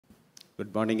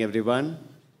Good morning, everyone.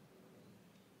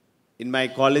 In my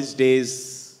college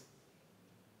days,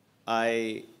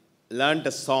 I learned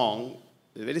a song,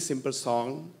 a very simple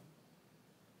song.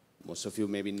 Most of you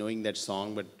may be knowing that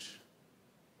song, but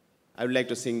I would like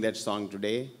to sing that song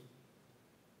today.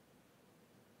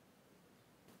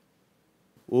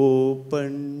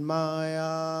 Open my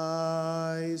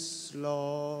eyes,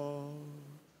 Lord.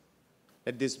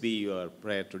 Let this be your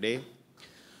prayer today.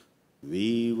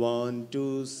 We want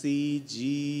to see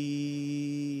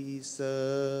Jesus,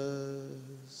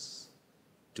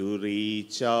 to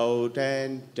reach out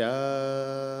and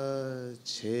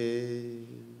touch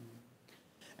Him,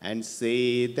 and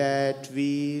say that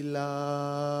we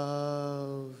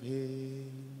love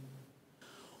Him.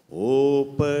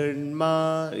 Open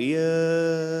my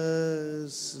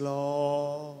ears,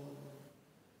 Lord,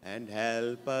 and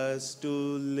help us to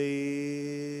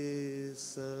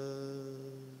listen.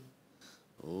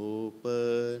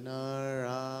 Open our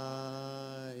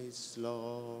eyes,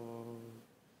 Lord.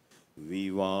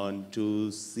 We want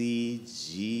to see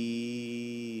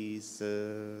Jesus.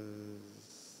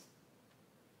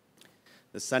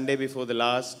 The Sunday before the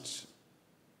last,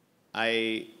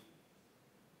 I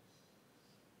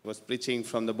was preaching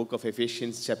from the book of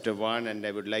Ephesians chapter 1, and I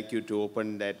would like you to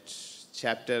open that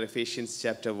chapter, Ephesians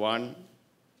chapter 1.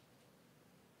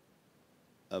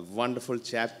 A wonderful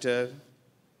chapter.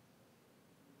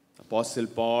 Apostle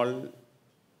Paul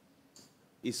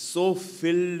is so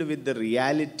filled with the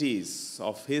realities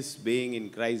of his being in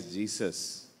Christ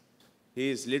Jesus. He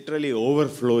is literally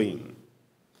overflowing.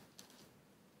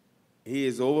 He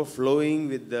is overflowing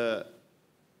with the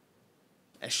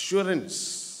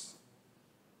assurance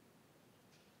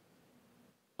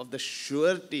of the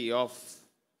surety of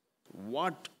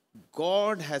what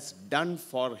God has done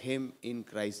for him in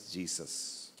Christ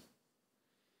Jesus.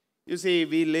 You see,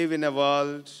 we live in a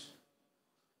world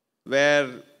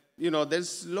where,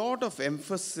 there's a lot of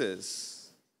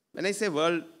emphasis. When I say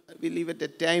world, we live at a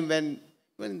time when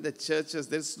in the churches,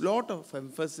 there's a lot of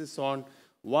emphasis on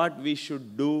what we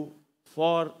should do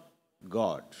for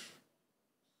God.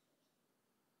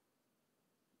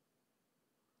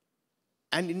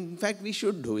 And in fact, we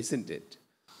should do, isn't it?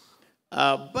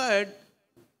 But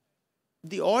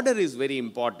the order is very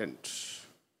important.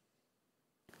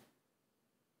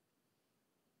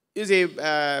 You see,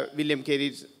 William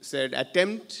Carey said,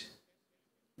 attempt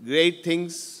great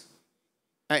things,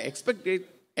 expect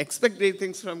great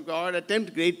things from God,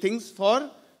 attempt great things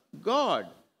for God.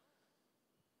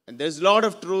 And there's a lot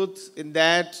of truth in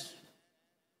that.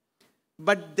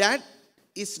 But that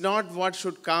is not what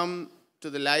should come to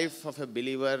the life of a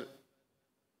believer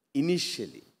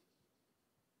initially.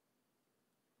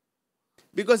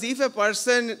 Because if a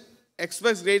person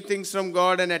expects great things from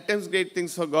God and attempts great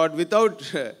things for God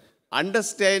without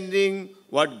understanding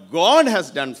what God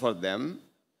has done for them,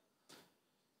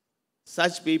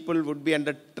 such people would be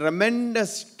under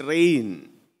tremendous strain.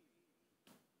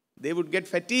 They would get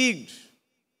fatigued,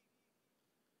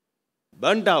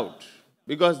 burnt out,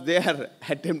 because they are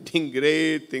attempting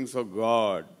great things for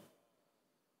God.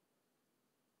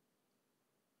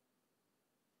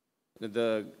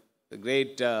 The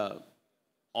great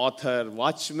author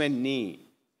Watchman Nee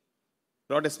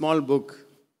wrote a small book,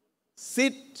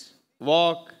 Sit,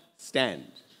 Walk,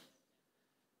 Stand,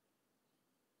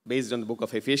 based on the book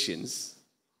of Ephesians.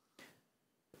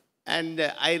 And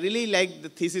I really like the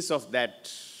thesis of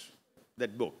that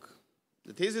book.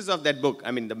 The thesis of that book,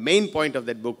 the main point of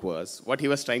that book was what he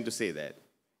was trying to say there.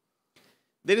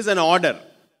 There is an order.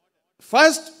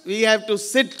 First, we have to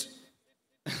sit.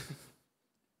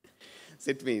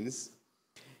 Sit means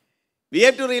we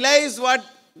have to realize what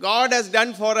God has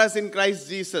done for us in Christ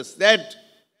Jesus. That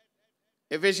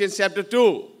Ephesians chapter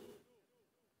 2,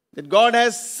 that God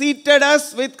has seated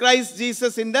us with Christ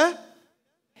Jesus in the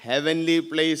heavenly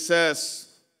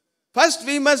places. First,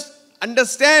 we must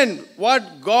understand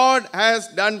what God has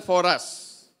done for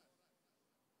us.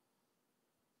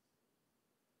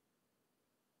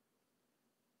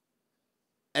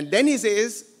 And then he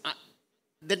says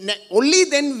that only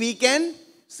then we can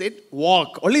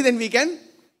walk. Only then we can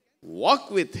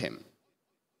walk with Him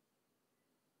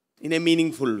in a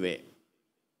meaningful way.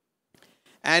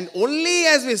 And only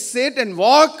as we sit and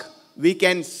walk, we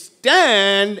can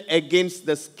stand against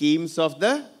the schemes of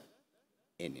the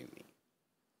enemy.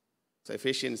 So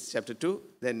Ephesians chapter 2,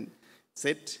 then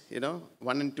sit,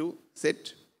 1 and 2,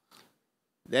 sit.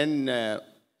 Then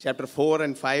chapter 4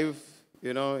 and 5,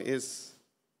 is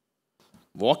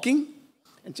walking.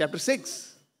 And chapter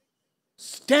 6,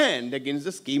 stand against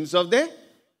the schemes of the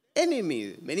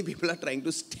enemy. Many people are trying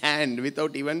to stand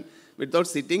without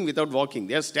sitting, without walking.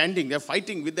 They are standing, they are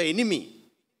fighting with the enemy.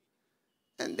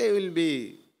 And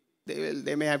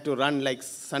they may have to run like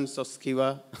sons of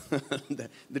Sceva.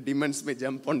 The demons may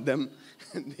jump on them.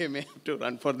 And they may have to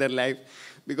run for their life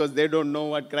because they don't know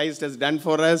what Christ has done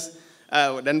for us,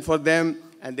 done for them,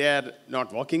 and they are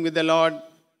not walking with the Lord.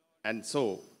 And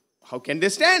so, how can they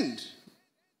stand?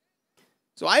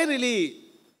 So I really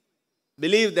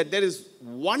believe that there is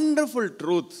wonderful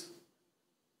truth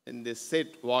in this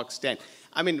sit, walk, stand.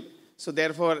 I mean, so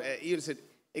therefore, you said,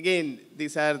 again,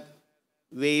 these are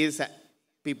ways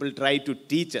people try to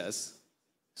teach us.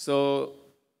 So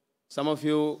some of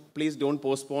you, please don't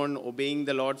postpone obeying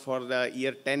the Lord for the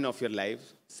year 10 of your life,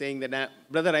 saying that,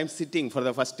 brother, I'm sitting for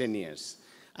the first 10 years.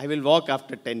 I will walk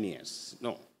after 10 years.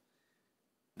 No,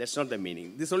 that's not the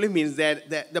meaning. This only means that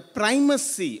the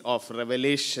primacy of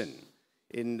revelation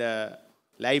in the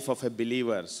life of a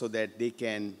believer so that they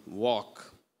can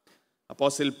walk.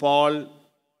 Apostle Paul,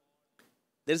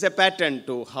 there's a pattern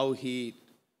to how he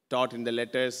taught in the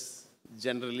letters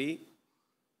generally.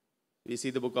 We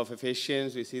see the book of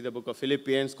Ephesians, we see the book of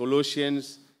Philippians,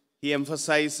 Colossians. He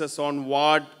emphasizes on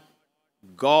what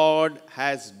God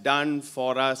has done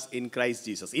for us in Christ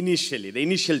Jesus. Initially, the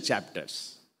initial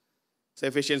chapters. So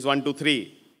Ephesians 1, 2,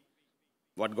 3,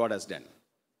 what God has done.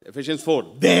 Ephesians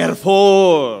 4,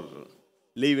 therefore,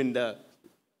 live in the,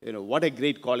 what a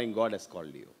great calling God has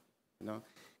called you.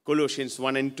 Colossians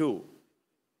 1 and 2,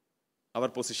 our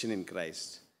position in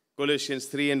Christ. Colossians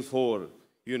 3 and 4,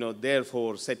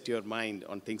 therefore set your mind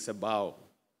on things above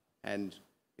and,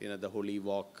 the holy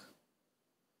walk.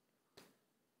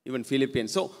 Even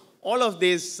Philippians. So all of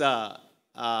this, so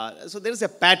there is a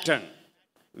pattern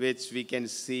which we can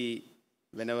see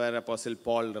whenever Apostle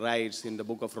Paul writes in the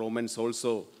book of Romans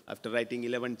also, after writing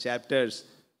 11 chapters.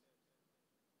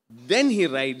 Then he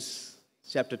writes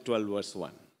chapter 12, verse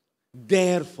 1.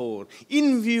 Therefore,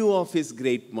 in view of his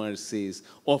great mercies,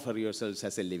 offer yourselves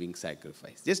as a living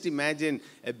sacrifice. Just imagine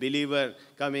a believer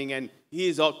coming and he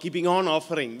is keeping on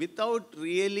offering without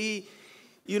really,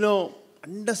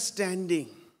 understanding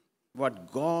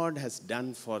what God has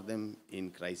done for them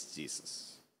in Christ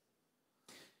Jesus.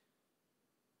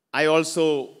 I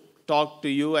also talked to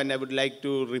you, and I would like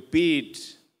to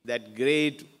repeat that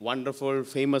great, wonderful,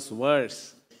 famous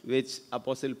verse which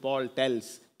Apostle Paul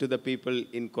tells to the people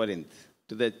in Corinth,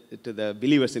 to the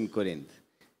believers in Corinth.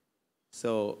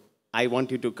 So I want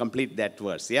you to complete that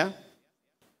verse, yeah?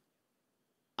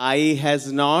 Eye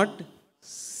has not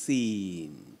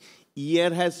seen,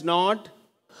 ear has not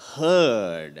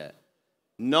heard,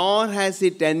 nor has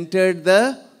it entered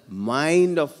the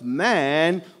mind of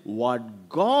man what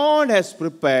God has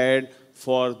prepared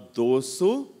for those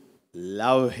who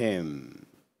love him.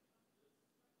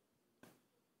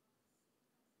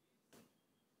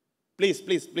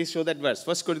 Please show that verse.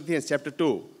 1 Corinthians chapter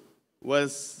 2,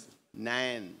 verse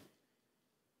 9.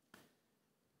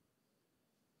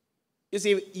 You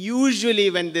see, usually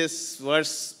when this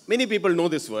verse, many people know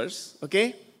this verse,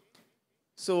 okay?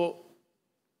 So,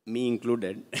 me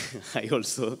included, I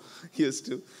also used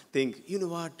to think, you know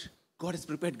what? God has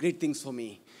prepared great things for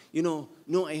me. No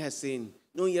eye has seen,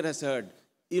 no ear has heard.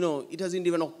 It hasn't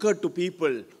even occurred to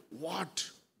people what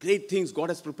great things God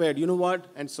has prepared. You know what?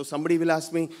 And so somebody will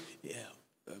ask me, yeah,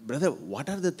 brother, what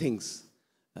are the things?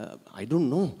 I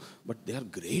don't know, but they are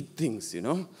great things, They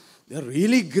are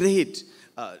really great.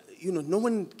 No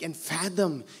one can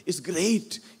fathom. It's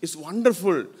great. It's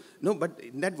wonderful. No, but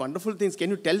in that wonderful things,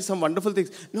 can you tell some wonderful things?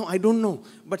 No, I don't know,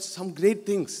 but some great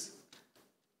things.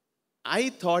 I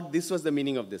thought this was the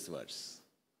meaning of this verse.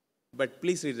 But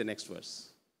please read the next verse.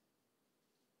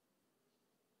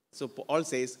 So Paul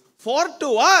says, for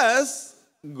to us,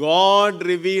 God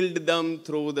revealed them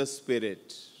through the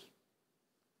Spirit.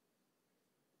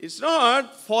 It's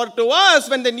not for to us,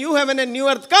 when the new heaven and new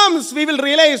earth comes, we will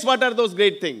realize what are those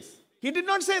great things. He did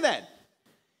not say that.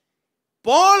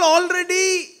 Paul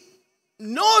already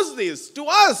knows this. To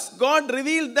us, God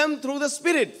revealed them through the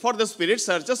Spirit. For the Spirit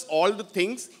searches all the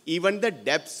things, even the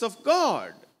depths of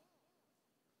God.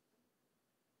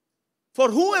 For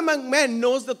who among men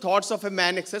knows the thoughts of a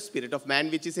man except the spirit of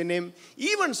man which is in him?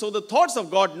 Even so, the thoughts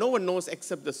of God no one knows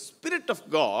except the Spirit of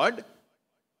God.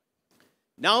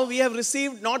 Now we have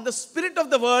received not the spirit of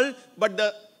the world, but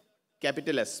the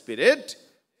capital S Spirit,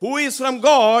 who is from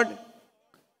God.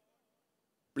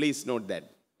 Please note that.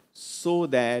 So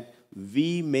that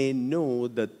we may know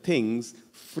the things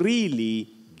freely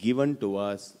given to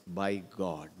us by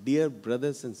God. Dear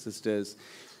brothers and sisters,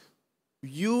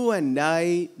 you and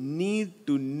I need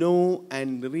to know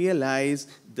and realize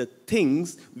the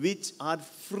things which are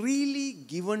freely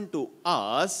given to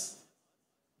us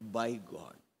by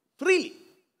God. Freely.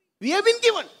 We have been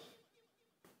given.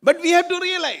 But we have to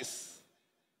realize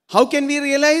How can we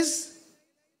realize?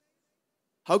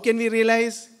 How can we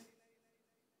realize?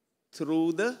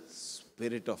 Through the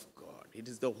Spirit of God. It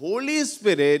is the Holy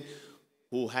Spirit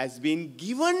who has been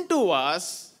given to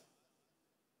us.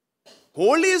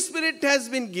 Holy Spirit has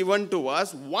been given to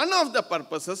us. One of the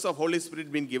purposes of Holy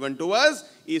Spirit being given to us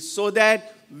is so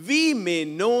that we may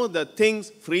know the things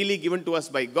freely given to us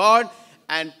by God.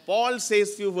 And Paul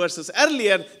says few verses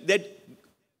earlier that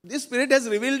the Spirit has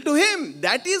revealed to him.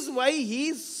 That is why he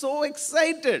is so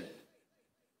excited.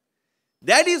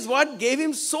 That is what gave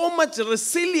him so much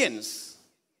resilience.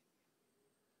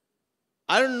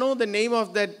 I don't know the name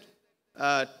of that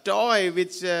toy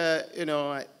which,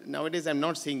 nowadays I'm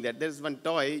not seeing that. There's one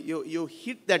toy, you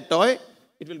hit that toy,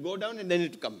 it will go down and then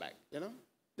it will come back,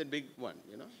 that big one,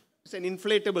 It's an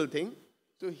inflatable thing.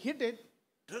 So hit it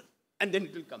and then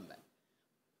it will come back.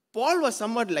 Paul was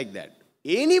somewhat like that.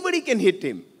 Anybody can hit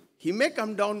him. He may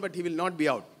come down, but he will not be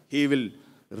out. He will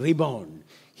rebound.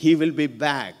 He will be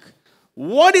back.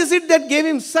 What is it that gave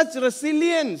him such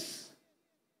resilience?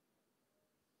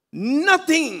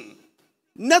 Nothing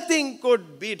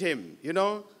could beat him.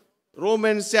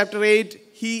 Romans chapter 8,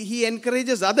 he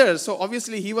encourages others. So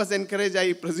obviously he was encouraged.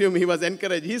 I presume he was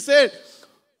encouraged. He said,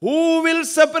 who will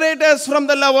separate us from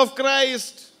the love of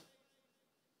Christ?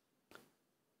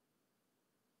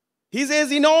 He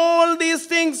says, in all these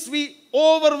things we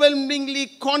overwhelmingly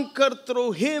conquer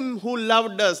through him who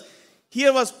loved us.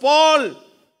 Here was Paul,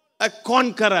 a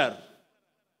conqueror.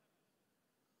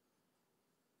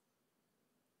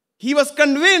 He was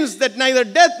convinced that neither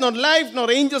death, nor life, nor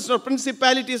angels, nor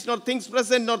principalities, nor things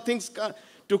present, nor things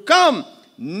to come,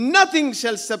 nothing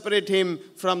shall separate him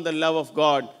from the love of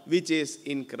God, which is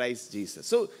in Christ Jesus.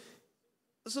 So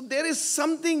there is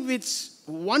something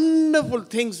wonderful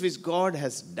things which God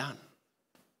has done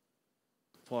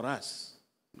for us.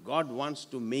 God wants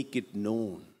to make it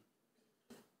known.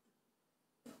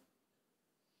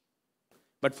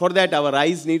 But for that, our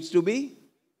eyes needs to be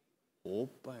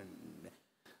opened.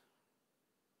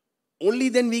 Only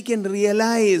then we can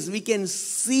realize, we can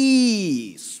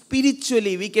see,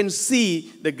 spiritually we can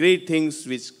see the great things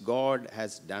which God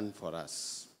has done for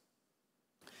us.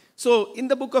 So, in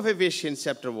the book of Ephesians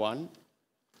chapter 1,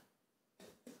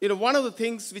 one of the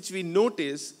things which we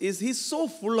notice is he's so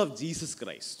full of Jesus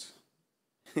Christ.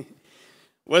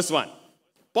 Verse 1,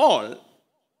 Paul,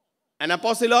 an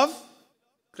apostle of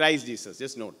Christ Jesus.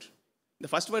 Just note. The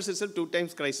first verse itself, 2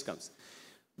 times Christ comes.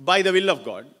 By the will of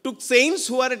God, took saints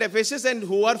who are at Ephesus and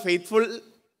who are faithful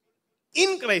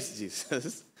in Christ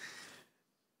Jesus.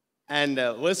 And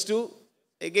verse 2,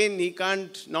 again he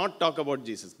can't not talk about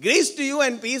Jesus. Grace to you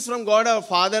and peace from God our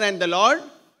Father and the Lord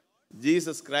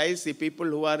Jesus Christ. The people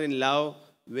who are in love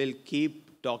will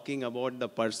keep talking about the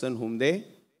person whom they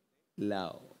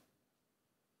love.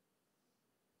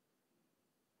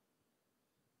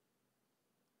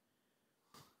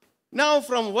 Now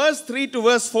from verse 3 to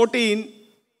verse 14,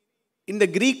 in the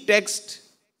Greek text,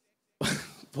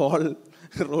 Paul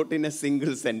wrote in a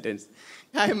single sentence.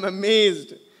 I am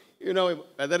amazed,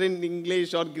 whether in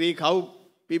English or Greek, how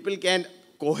people can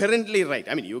coherently write.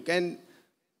 I mean, you can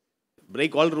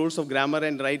break all rules of grammar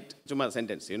and write a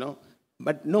sentence,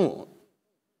 But no.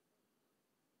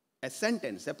 A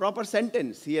sentence, a proper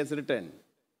sentence he has written.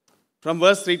 From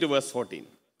verse 3 to verse 14.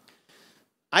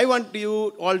 I want you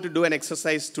all to do an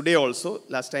exercise today also.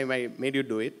 Last time I made you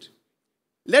do it.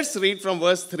 Let's read from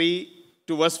verse 3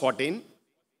 to verse 14.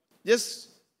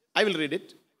 I will read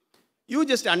it. You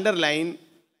just underline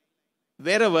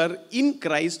wherever in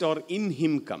Christ or in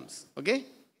him comes. Okay?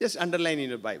 Just underline in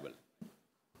your Bible.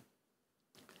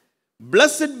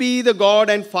 Blessed be the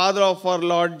God and Father of our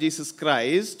Lord Jesus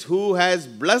Christ, who has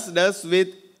blessed us with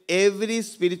every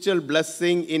spiritual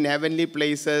blessing in heavenly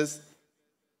places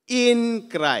in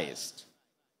Christ.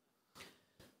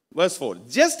 Verse 4.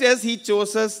 Just as he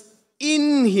chose us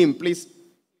in him. Please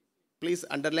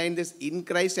underline this, in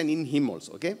Christ and in him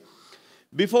also. Okay?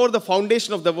 Before the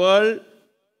foundation of the world,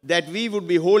 that we would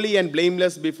be holy and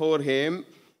blameless before him.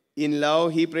 In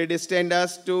love, he predestined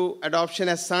us to adoption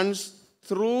as sons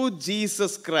through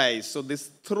Jesus Christ. So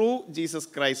this through Jesus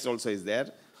Christ also is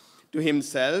there. To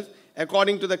himself,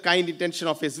 according to the kind intention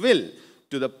of his will,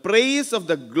 to the praise of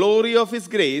the glory of his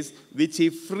grace, which he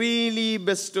freely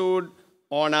bestowed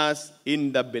on us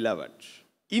in the beloved.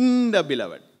 In the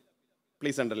beloved.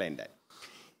 Please underline that.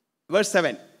 Verse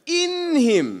 7. In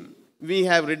him we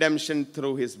have redemption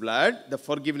through his blood, the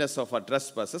forgiveness of our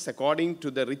trespasses, according to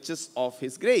the riches of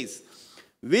his grace,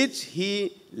 which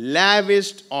he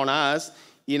lavished on us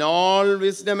in all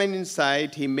wisdom and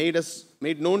insight. He made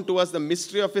known to us the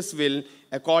mystery of his will,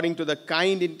 according to the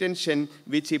kind intention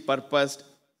which he purposed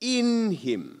in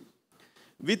him,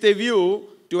 with a view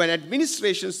to an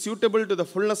administration suitable to the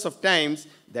fullness of times,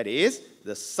 that is,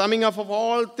 the summing up of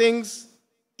all things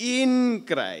in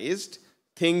Christ,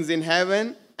 things in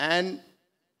heaven and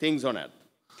things on earth.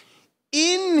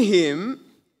 In him,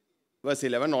 verse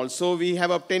 11, also we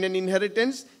have obtained an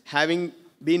inheritance, having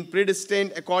been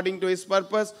predestined according to his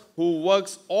purpose, who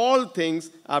works all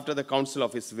things after the counsel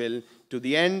of his will, to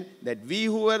the end that we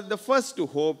who were the first to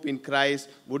hope in Christ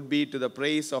would be to the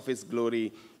praise of his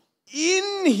glory.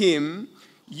 In him,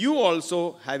 you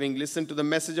also, having listened to the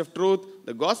message of truth,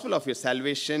 the gospel of your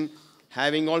salvation,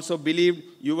 having also believed,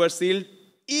 you were sealed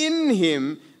in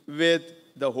him with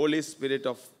the Holy Spirit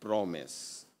of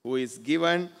promise, who is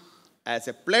given as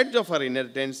a pledge of our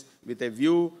inheritance with a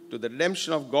view to the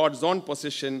redemption of God's own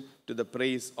possession to the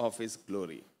praise of his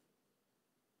glory.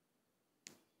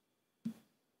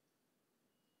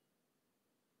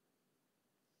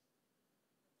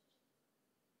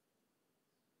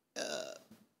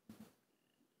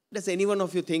 Does any one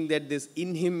of you think that this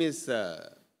in him is,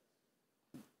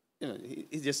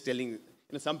 he's just telling,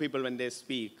 some people when they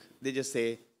speak, they just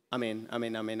say, Amen,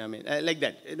 Amen, Amen, Amen. Like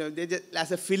that. They just,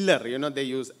 as a filler, they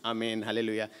use Amen,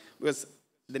 Hallelujah. Because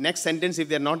the next sentence, if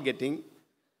they're not getting,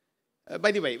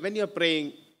 by the way, when you're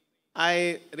praying,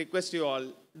 I request you all,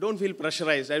 don't feel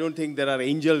pressurized. I don't think there are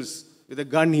angels with a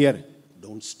gun here.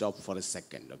 Don't stop for a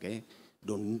second, okay?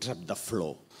 Don't interrupt the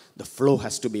flow. The flow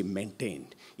has to be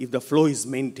maintained. If the flow is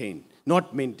maintained,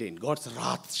 not maintained, God's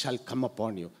wrath shall come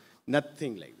upon you.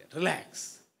 Nothing like that.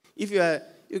 Relax. If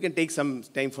you can take some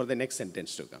time for the next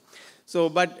sentence to come. So,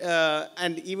 but,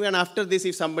 and even after this,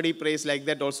 if somebody prays like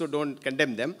that, also don't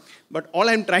condemn them. But all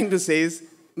I'm trying to say is,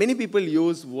 many people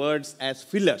use words as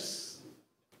fillers.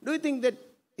 Do you think that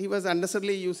he was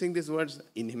unnecessarily using these words,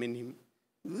 in him, in him?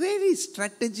 Very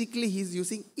strategically, he's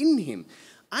using in him.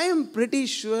 I am pretty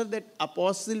sure that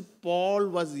Apostle Paul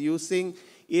was using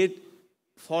it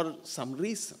for some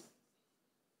reason.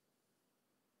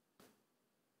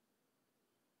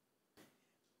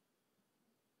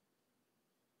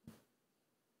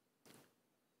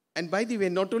 And by the way,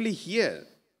 not only here,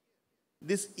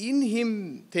 this in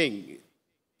him thing,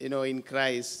 in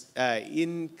Christ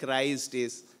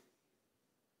is,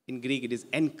 in Greek it is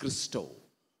en Christo.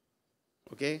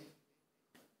 Okay?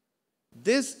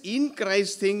 This in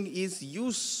Christ thing is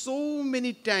used so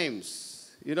many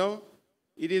times,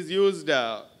 It is used,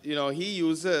 he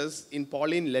uses in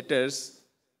Pauline letters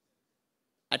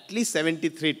at least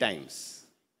 73 times.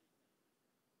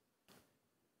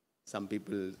 Some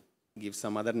people give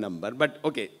some other number, but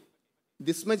okay,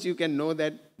 this much you can know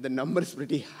that the number is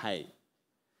pretty high.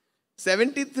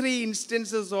 73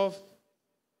 instances of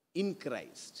in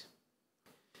Christ.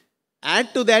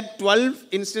 Add to that 12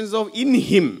 instances of in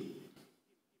him.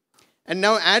 And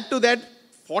now add to that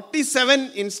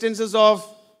 47 instances of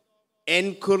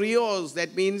en kurios,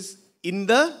 that means in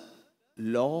the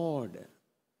Lord.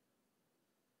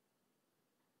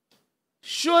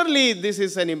 Surely this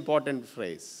is an important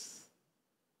phrase.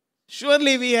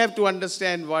 Surely we have to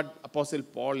understand what Apostle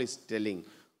Paul is telling.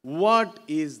 What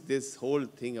is this whole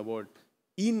thing about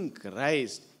in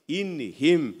Christ, in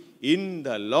him, in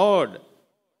the Lord?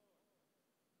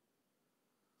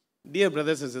 Dear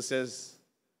brothers and sisters,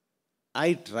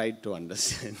 I tried to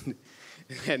understand.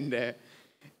 And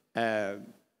I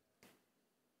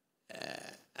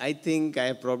think I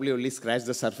have probably only scratched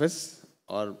the surface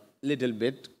or little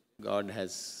bit. God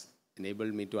has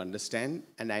enabled me to understand,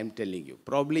 and I am telling you.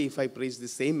 Probably if I preach the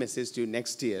same message to you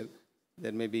next year,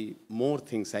 there may be more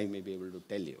things I may be able to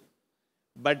tell you.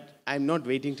 But I'm not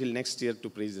waiting till next year to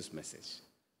preach this message.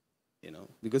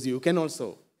 Because you can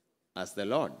also ask the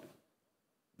Lord.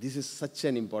 This is such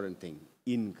an important thing,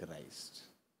 in Christ.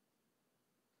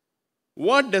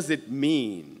 What does it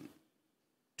mean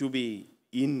to be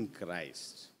in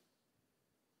Christ?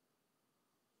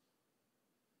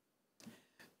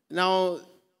 Now,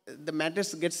 the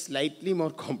matters get slightly more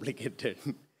complicated.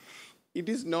 It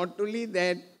is not only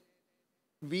that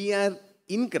we are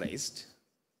in Christ,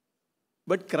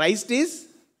 but Christ is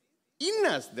in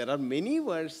us. There are many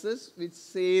verses which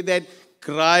say that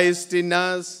Christ in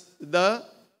us, the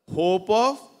hope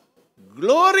of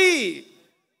glory.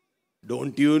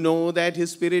 Don't you know that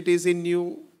his Spirit is in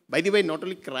you? By the way, not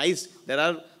only Christ, there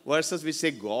are verses which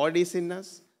say God is in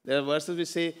us. There are verses which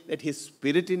say that his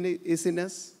Spirit is in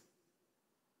us.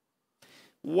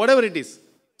 Whatever it is.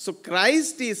 So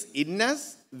Christ is in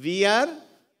us, we are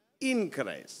in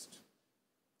Christ.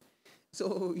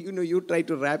 So, you try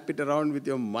to wrap it around with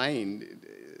your mind.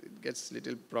 It gets a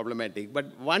little problematic.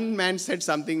 But one man said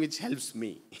something which helps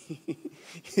me.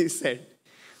 He said,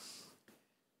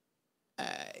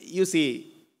 you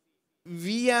see,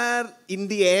 we are in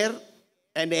the air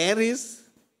and air is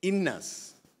in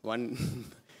us. One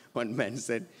man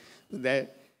said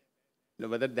that,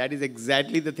 whether that is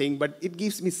exactly the thing, but it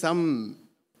gives me some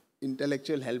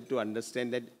intellectual help to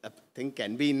understand that a thing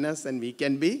can be in us and we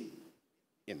can be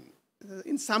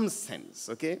in some sense,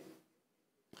 okay?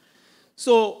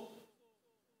 So,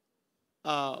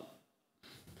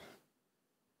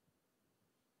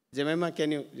 Jemima,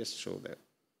 can you just show that?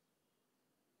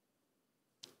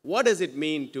 What does it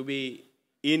mean to be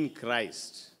in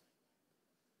Christ?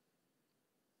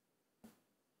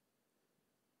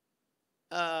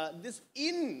 This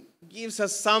in gives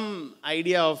us some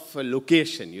idea of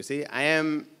location. You see, I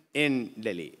am in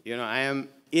Delhi. I am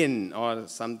in, or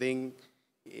something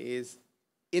is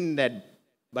in that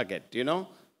bucket,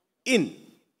 in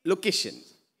location.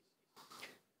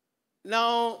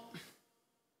 Now,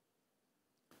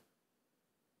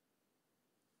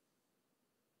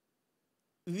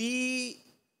 we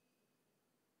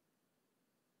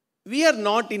are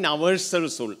not in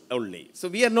ourselves only. So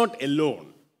we are not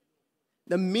alone.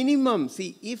 The minimum,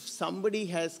 see, if somebody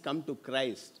has come to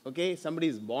Christ, okay, somebody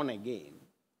is born again,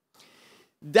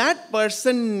 that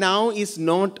person now is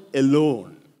not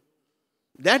alone.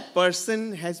 That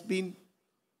person has been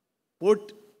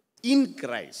put in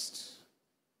Christ.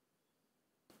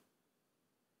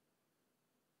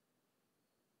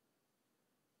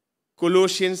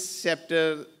 Colossians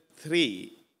chapter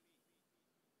 3,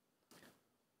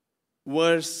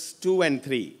 verse 2 and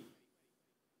 3.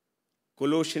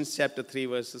 Colossians chapter 3,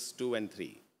 verses 2 and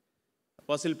 3.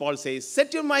 Apostle Paul says,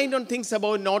 set your mind on things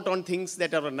above, not on things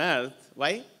that are on earth.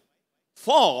 Why?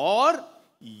 For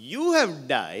you have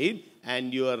died,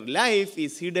 and your life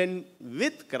is hidden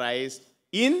with Christ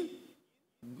in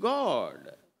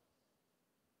God.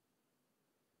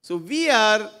 So we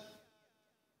are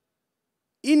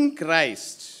in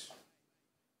Christ.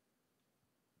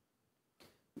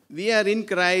 We are in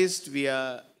Christ. We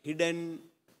are hidden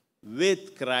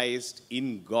with Christ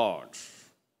in God.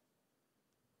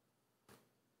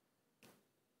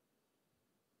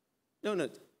 No,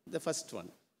 the first one.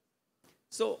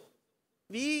 So,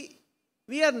 we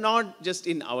are not just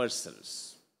in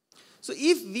ourselves. So,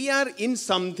 if we are in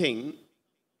something,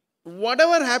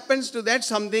 whatever happens to that,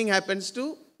 something happens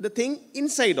to the thing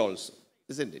inside also,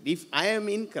 isn't it? If I am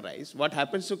in Christ, what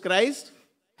happens to Christ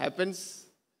happens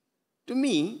to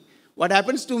me. What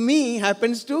happens to me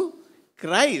happens to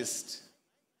Christ.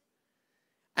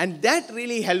 And that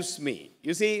really helps me.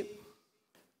 You see,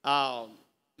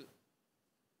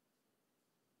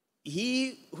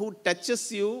 he who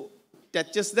touches you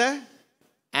touches the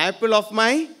apple of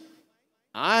my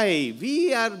eye.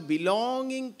 We are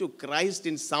belonging to Christ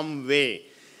in some way.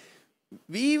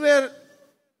 We were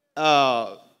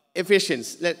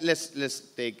Ephesians. Let's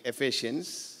take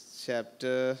Ephesians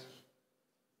chapter.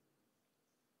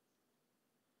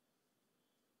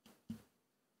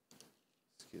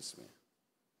 Excuse me.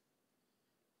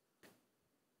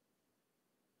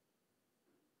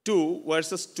 2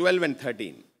 verses 12 and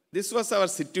 13. This was our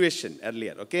situation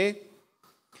earlier, okay?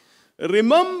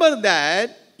 Remember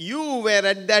that you were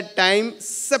at that time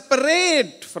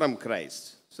separate from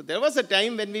Christ. So there was a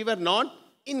time when we were not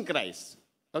in Christ,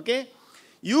 okay?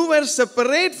 You were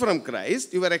separate from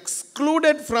Christ. You were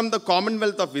excluded from the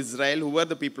commonwealth of Israel, who were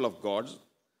the people of God.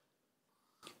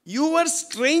 You were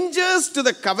strangers to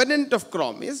the covenant of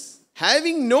promise,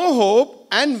 having no hope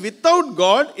and without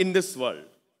God in this world.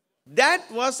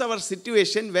 That was our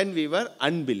situation when we were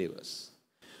unbelievers.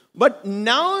 But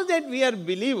now that we are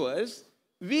believers,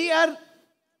 we are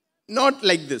not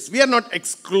like this. We are not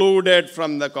excluded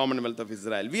from the commonwealth of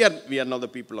Israel. We are now the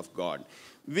people of God.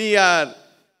 We are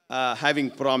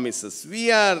having promises.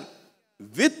 We are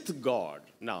with God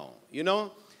now,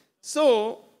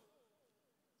 So,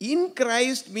 in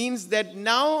Christ means that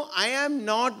now I am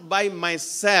not by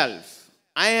myself.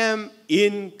 I am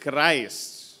in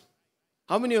Christ.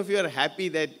 How many of you are happy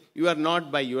that you are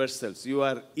not by yourselves? You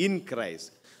are in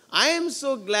Christ. I am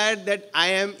so glad that I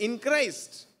am in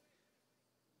Christ.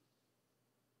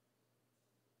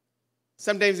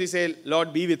 Sometimes we say,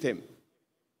 Lord, be with him.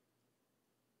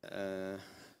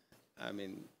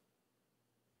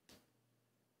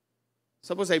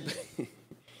 Suppose I pray.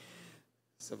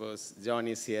 Suppose John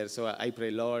is here, so I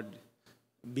pray, Lord,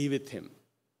 be with him.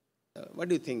 What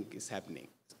do you think is happening?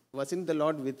 Wasn't the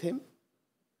Lord with him?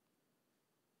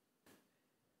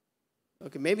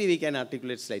 Okay, maybe we can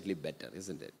articulate slightly better,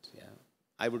 isn't it? Yeah.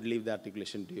 I would leave the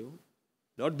articulation to you.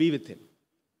 Lord, be with him.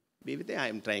 Be with him. I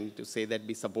am trying to say that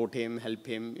we support him, help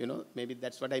him, maybe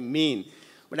that's what I mean.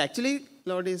 But actually,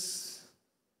 Lord is,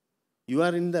 you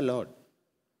are in the Lord.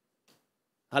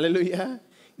 Hallelujah.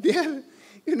 There,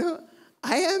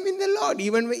 I am in the Lord.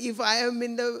 Even if I am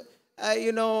in the,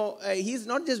 He is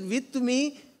not just with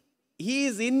me, He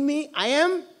is in me, I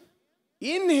am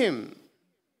in Him.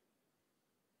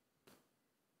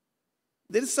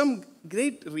 There is some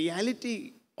great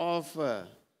reality of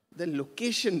the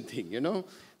location thing,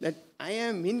 that I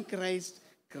am in Christ,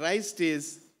 Christ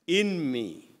is in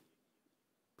me.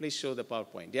 Please show the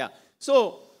PowerPoint. Yeah.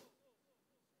 So,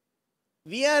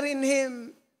 we are in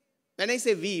Him. When I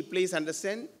say we, please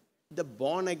understand the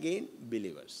born again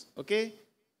believers. Okay?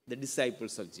 The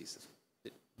disciples of Jesus.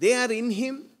 They are in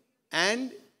Him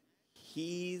and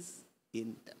He is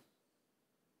in them.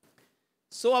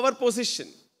 So, our position.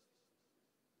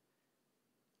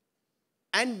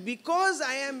 And because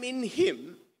I am in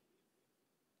Him,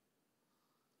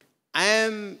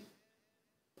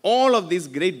 all of these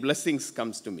great blessings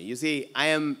comes to me. You see, I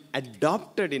am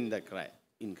adopted in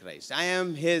Christ. I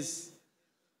am His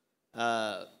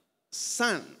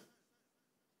son.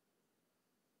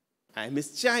 I am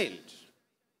His child.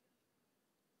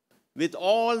 With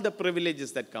all the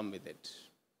privileges that come with it.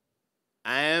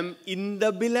 I am in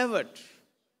the beloved.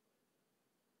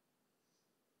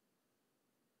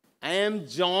 I am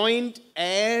joint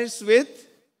heirs with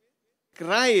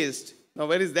Christ. Now,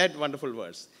 where is that wonderful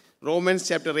verse? Romans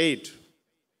chapter 8.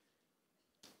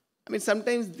 I mean,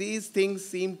 sometimes these things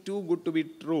seem too good to be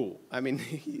true. I mean,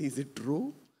 is it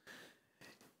true?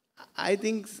 I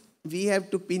think we have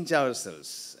to pinch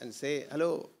ourselves and say,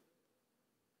 hello,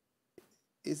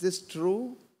 is this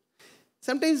true?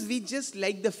 Sometimes we just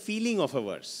like the feeling of a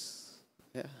verse.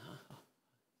 Yeah.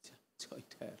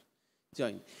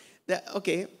 Joint.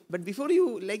 Okay, but before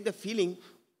you like the feeling,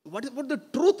 what about the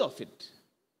truth of it?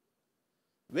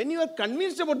 When you are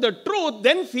convinced about the truth,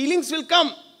 then feelings will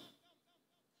come.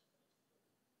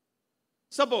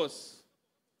 Suppose,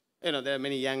 there are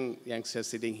many youngsters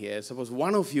sitting here. Suppose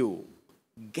one of you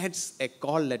gets a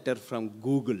call letter from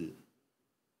Google.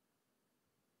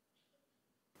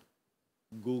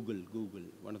 Google,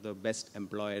 one of the best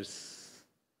employers.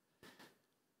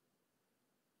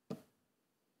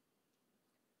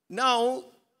 Now,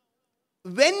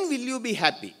 when will you be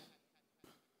happy?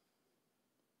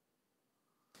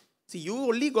 See, you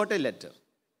only got a letter.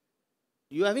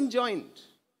 You haven't joined.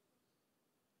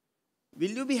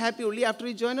 Will you be happy only after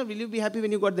you join, or will you be happy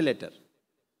when you got the letter?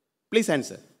 Please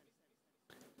answer.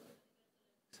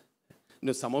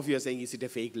 No, some of you are saying, is it a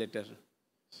fake letter?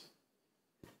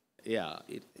 Yeah,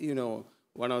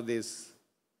 one of these,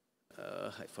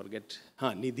 I forget,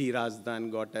 Nidhi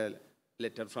Razdan got a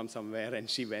letter from somewhere and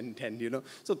she went and,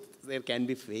 so there can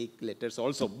be fake letters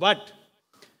also. But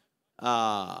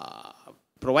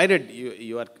provided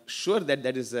you are sure that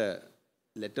that is a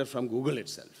letter from Google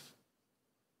itself,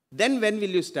 then when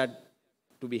will you start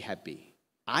to be happy?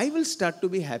 I will start to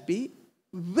be happy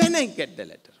when I get the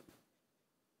letter.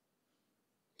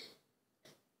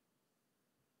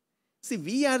 See,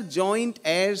 we are joint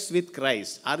heirs with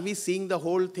Christ. Are we seeing the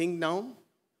whole thing now?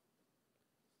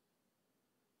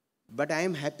 But I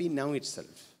am happy now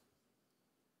itself.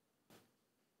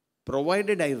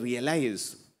 Provided I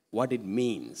realize what it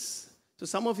means. So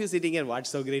some of you sitting here, what's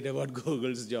so great about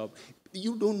Google's job?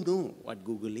 You don't know what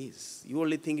Google is. You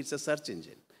only think it's a search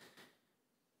engine.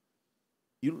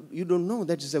 You don't know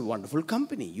that it's a wonderful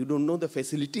company. You don't know the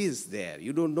facilities there.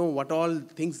 You don't know what all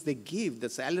things they give, the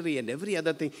salary and every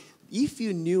other thing. If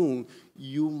you knew,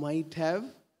 you might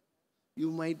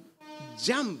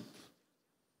jump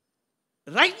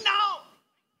right now.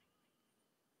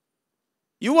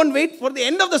 You won't wait for the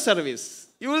end of the service.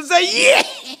 You will say, yeah!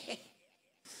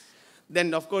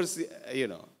 Then, of course,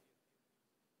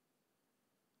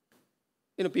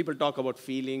 people talk about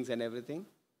feelings and everything.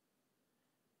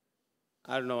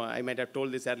 I don't know, I might have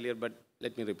told this earlier, but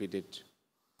let me repeat it.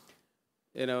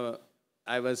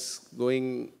 I was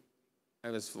walking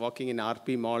in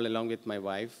RP Mall along with my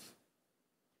wife.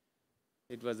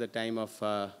 It was the time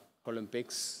of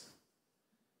Olympics.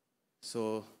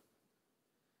 So,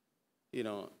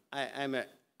 I'm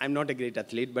not a great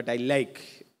athlete, but I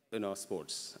like,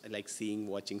 sports. I like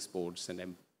watching sports, and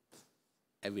I'm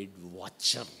an avid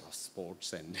watcher of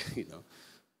sports, and,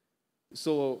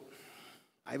 So,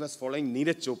 I was following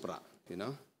Neeraj Chopra,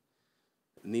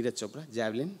 Neeraj Chopra,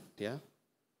 javelin, yeah.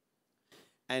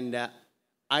 And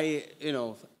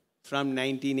from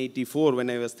 1984,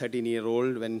 when I was 13 years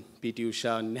old, when P.T.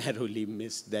 Usha narrowly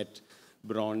missed that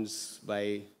bronze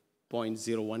by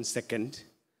 0.01 second,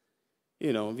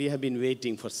 we have been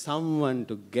waiting for someone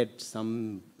to get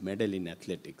some medal in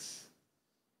athletics.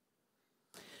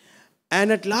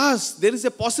 And at last, there is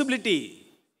a possibility.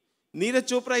 Neeraj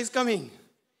Chopra is coming.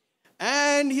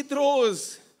 And he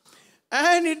throws.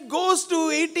 And it goes to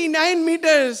 89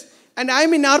 meters. And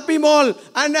I'm in RP Mall.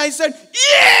 And I said,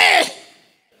 yeah!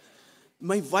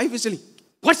 My wife is telling,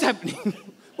 what's happening?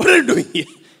 What are you doing here?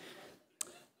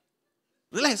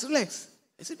 Relax, relax.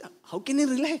 I said, how can I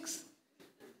relax?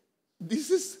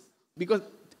 This is, because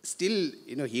still,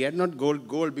 he had not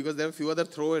gold because there were a few other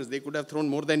throwers. They could have thrown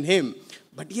more than him.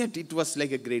 But yet it was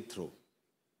like a great throw.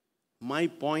 My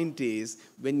point is,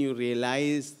 when you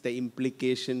realize the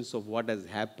implications of what has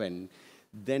happened,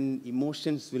 then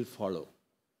emotions will follow.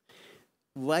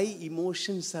 Why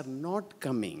emotions are not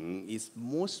coming is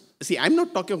see, I'm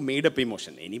not talking of made-up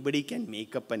emotion. Anybody can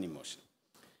make up an emotion.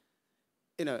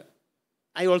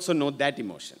 I also know that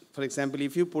emotion. For example,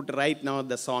 if you put right now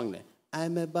the song,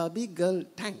 I'm a Barbie girl,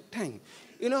 tang, tang.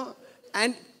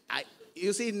 And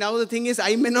you see, now the thing is,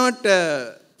 I may not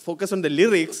focus on the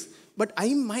lyrics, but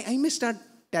I may start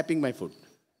tapping my foot.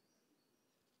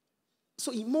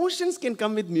 So emotions can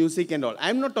come with music and all.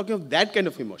 I'm not talking of that kind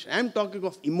of emotion. I'm talking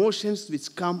of emotions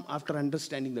which come after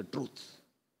understanding the truth.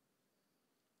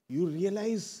 You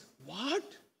realize, what?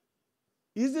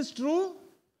 Is this true?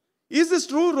 Is this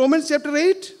true? Romans chapter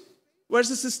 8,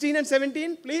 verses 16 and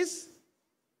 17, please.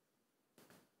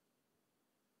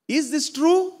 Is this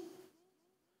true?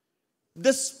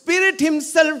 The Spirit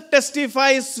Himself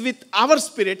testifies with our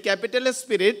spirit, capital S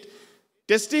spirit,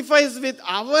 testifies with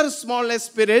our small s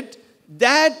spirit,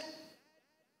 that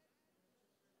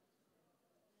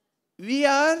we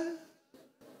are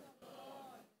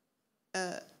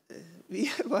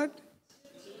what?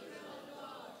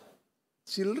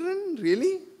 Children?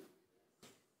 Really?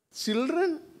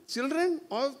 Children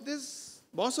of this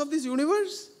boss of this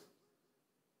universe?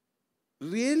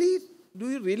 Really? Do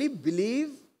you really believe?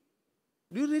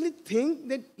 Do you really think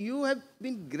that you have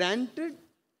been granted?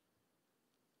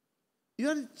 You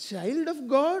are a child of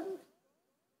God?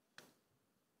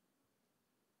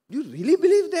 Do you really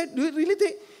believe that? Do you really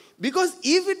think? Because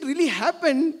if it really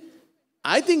happened,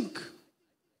 I think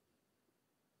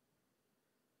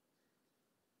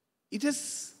it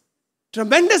has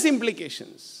tremendous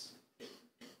implications.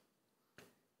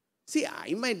 See,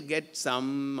 I might get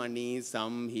some money,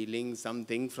 some healing,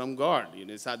 something from God.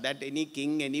 So that any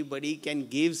king, anybody can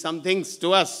give some things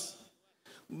to us.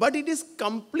 But it is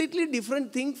completely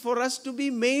different thing for us to be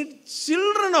made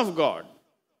children of God.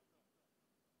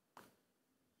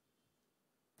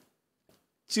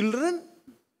 Children,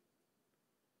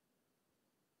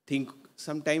 think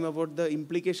sometime about the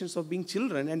implications of being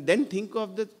children, and then think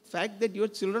of the fact that you are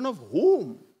children of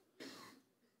whom?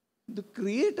 The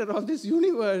creator of this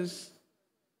universe.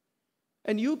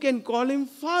 And you can call him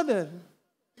Father.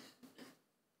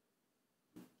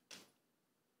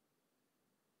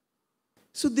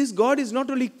 So this God is not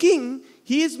only king,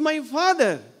 he is my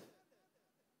Father.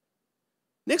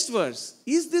 Next verse.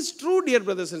 Is this true, dear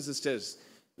brothers and sisters?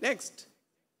 Next.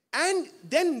 And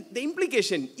then the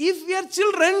implication, if we are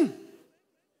children,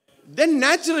 then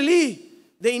naturally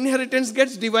the inheritance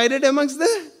gets divided amongst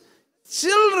the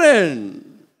children.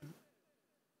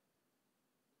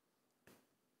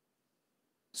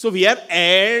 So we are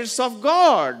heirs of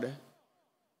God.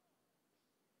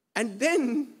 And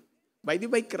then, by the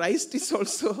way, Christ is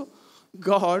also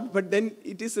God, but then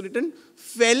it is written,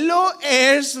 fellow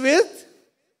heirs with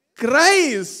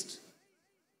Christ.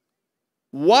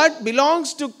 What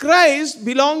belongs to Christ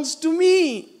belongs to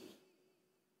me.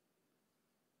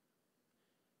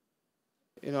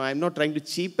 I'm not trying to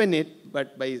cheapen it,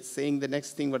 but by saying the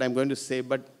next thing what I'm going to say,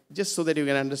 but just so that you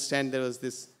can understand, there was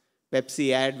this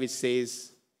Pepsi ad which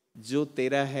says, Jo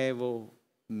tera hai wo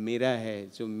mera hai,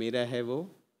 jo mera hai wo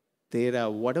tera.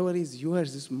 Whatever is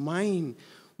yours is mine.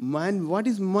 Man, what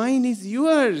is mine is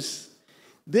yours.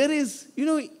 There is,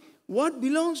 what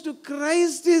belongs to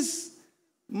Christ is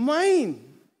mine.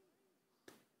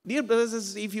 Dear brothers and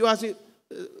sisters, if you ask me,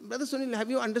 Brother Sunil, have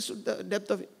you understood the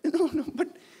depth of it? No, but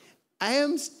I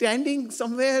am standing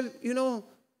somewhere,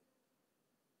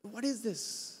 what is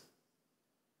this?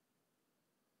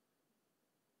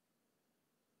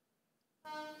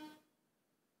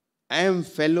 I am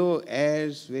fellow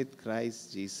heirs with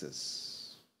Christ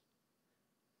Jesus.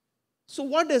 So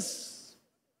what does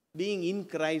being in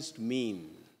Christ mean?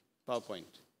 PowerPoint.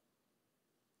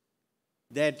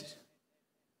 That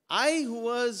I who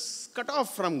was cut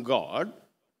off from God,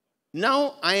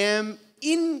 now I am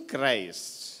in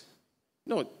Christ.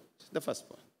 No, the first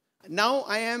point. Now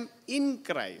I am in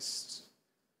Christ.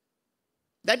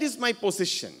 That is my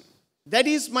position. That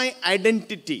is my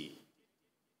identity.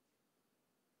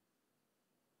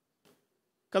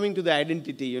 Coming to the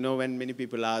identity, when many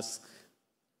people ask,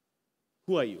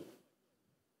 who are you?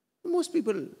 Most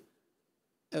people,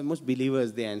 most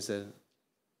believers, they answer,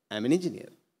 I'm an engineer.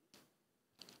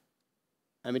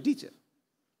 I'm a teacher.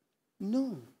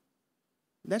 No.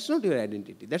 That's not your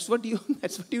identity. That's what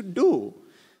you do.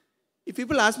 If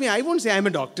people ask me, I won't say I'm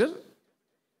a doctor.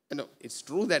 No, it's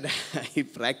true that I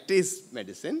practice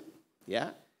medicine. Yeah.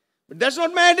 But that's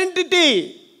not my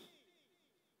identity.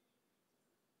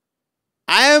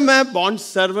 I am a bond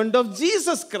servant of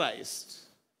Jesus Christ.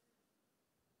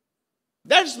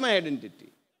 That's my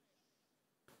identity.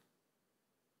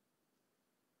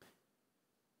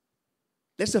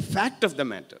 That's a fact of the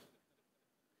matter.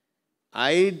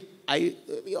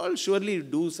 We all surely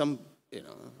do some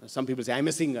people say, I'm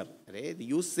a singer.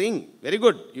 You sing. Very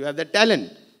good. You have that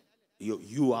talent.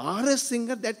 You are a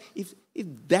singer. That if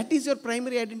that is your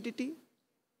primary identity,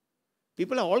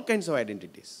 people have all kinds of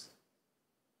identities.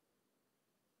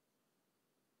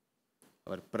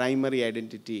 Our primary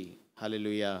identity,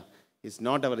 hallelujah, is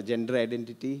not our gender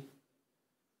identity,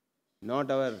 not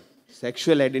our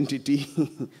sexual identity.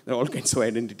 There are all kinds of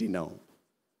identity now.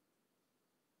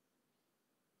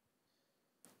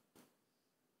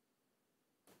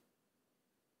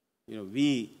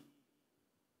 We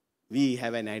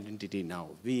have an identity now.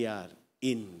 We are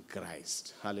in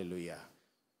Christ. Hallelujah.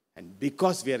 And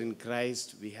because we are in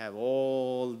Christ, we have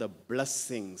all the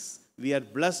blessings. We are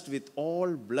blessed with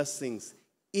all blessings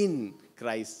in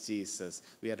Christ Jesus.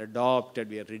 We are adopted,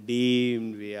 we are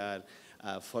redeemed, we are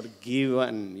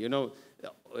forgiven,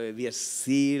 we are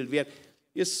sealed. We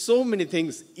are so many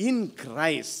things in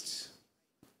Christ.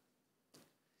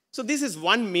 So this is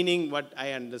one meaning what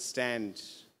I understand,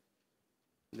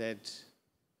 that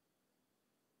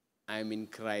I am in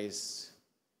Christ.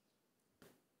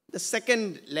 The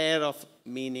second layer of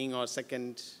meaning or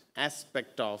second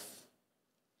aspect of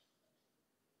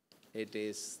it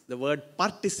is the word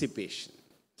participation.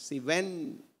 See,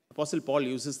 when Apostle Paul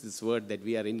uses this word that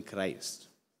we are in Christ,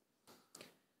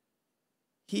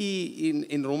 he,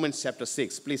 in Romans chapter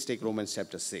 6, please take Romans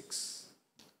chapter 6.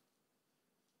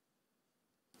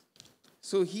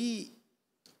 So he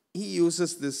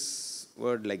uses this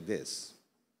word like this.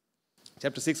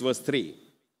 Chapter 6, verse 3.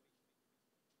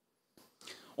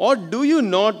 Or do you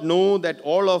not know that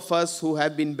all of us who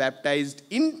have been baptized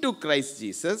into Christ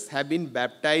Jesus have been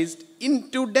baptized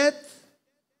into death?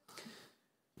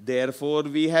 Therefore,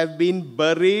 we have been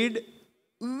buried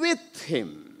with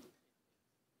him.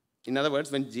 In other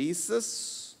words, when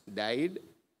Jesus died,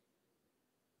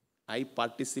 I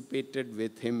participated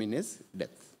with him in his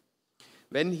death.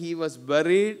 When he was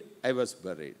buried, I was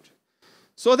buried.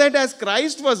 So that as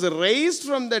Christ was raised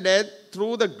from the dead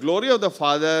through the glory of the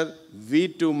Father, we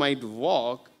too might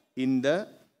walk in the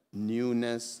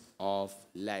newness of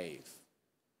life.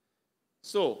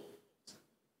 So,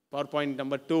 PowerPoint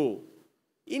number 2.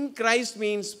 In Christ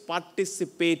means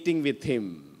participating with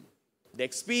him. The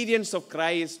experience of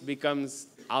Christ becomes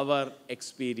our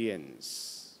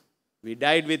experience. We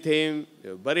died with him,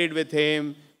 we were buried with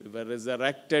him, we were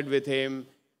resurrected with him,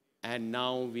 and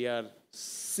now we are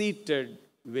seated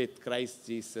with Christ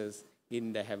Jesus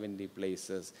in the heavenly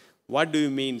places. What do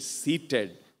you mean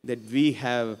seated? That we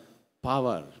have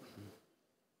power.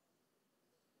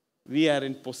 We are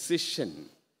in position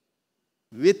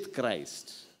with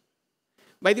Christ.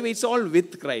 By the way, it's all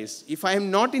with Christ. If I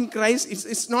am not in Christ,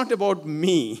 it's not about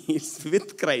me. It's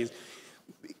with Christ.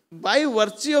 By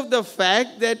virtue of the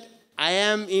fact that I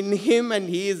am in him and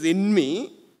he is in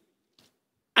me,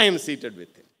 I am seated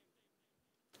with him.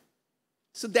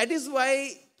 So that is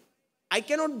why I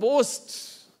cannot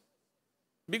boast.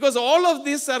 Because all of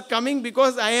these are coming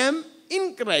because I am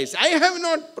in Christ. I have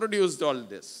not produced all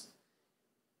this.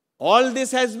 All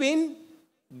this has been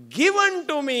given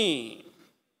to me.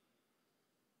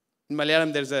 In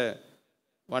Malayalam, there's a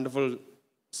wonderful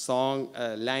song,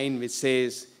 line which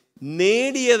says,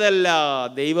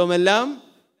 Nediyadalla Devamellam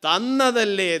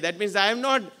Tannadalle. That means I have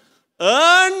not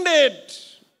earned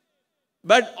it.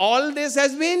 But all this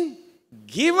has been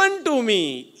given to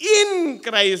me in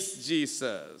Christ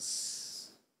Jesus.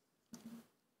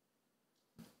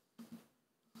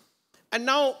 And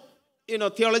now,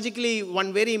 theologically,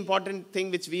 one very important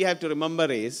thing which we have to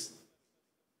remember is,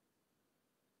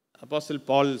 Apostle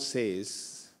Paul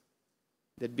says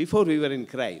that before we were in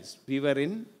Christ, we were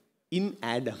in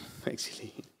Adam,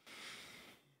 actually.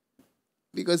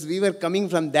 Because we were coming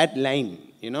from that line,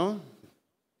 We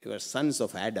were sons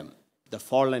of Adam, the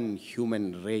fallen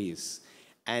human race.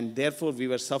 And therefore, we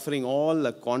were suffering all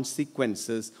the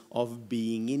consequences of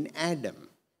being in Adam.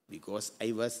 Because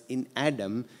I was in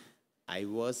Adam, I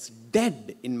was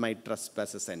dead in my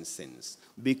trespasses and sins.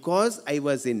 Because I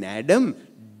was in Adam,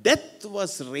 death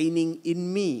was reigning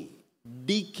in me.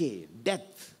 Decay,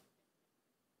 death,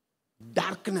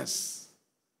 darkness.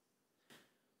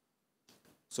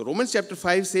 So Romans chapter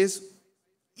 5 says,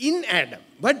 in Adam.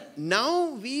 But now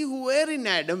we who were in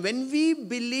Adam, when we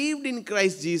believed in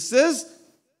Christ Jesus,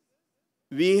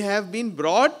 we have been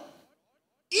brought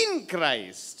in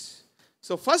Christ.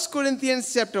 So 1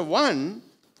 Corinthians chapter 1,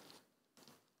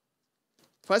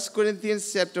 verse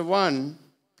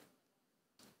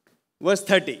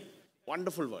 30.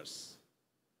 Wonderful verse.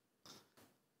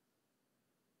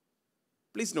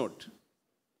 Please note.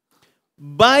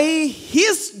 By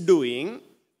his doing,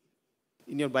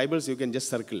 in your Bibles you can just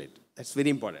circle it. That's very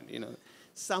important.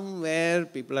 Somewhere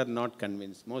people are not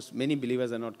convinced. Many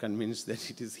believers are not convinced that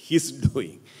it is his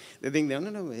doing. They think,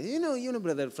 no,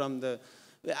 brother,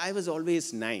 I was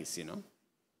always nice,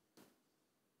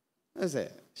 I was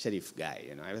a Sharif guy,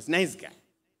 I was a nice guy,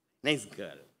 nice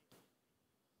girl.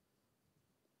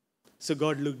 So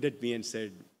God looked at me and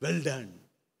said, well done.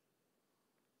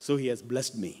 So he has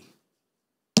blessed me.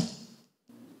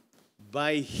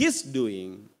 By his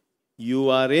doing, you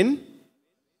are in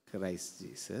Christ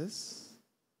Jesus,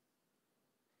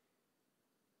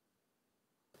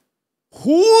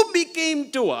 who became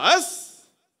to us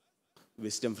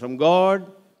wisdom from God,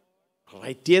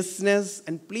 righteousness,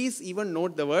 and please even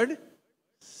note the word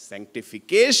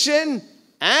sanctification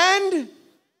and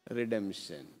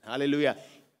redemption. Hallelujah.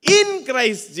 In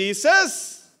Christ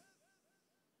Jesus,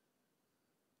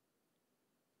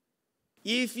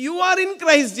 if you are in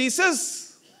Christ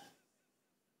Jesus,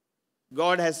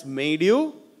 God has made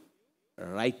you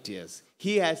righteous.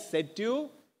 He has set you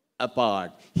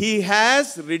apart. He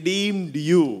has redeemed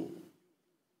you.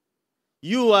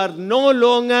 You are no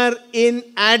longer in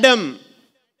Adam.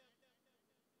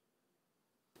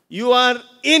 You are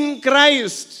in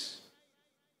Christ.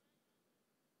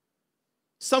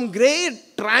 Some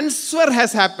great transfer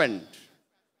has happened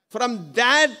from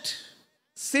that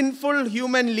sinful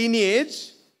human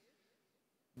lineage.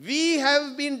 We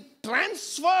have been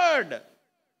transferred.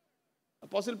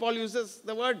 Apostle Paul uses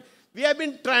the word, we have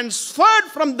been transferred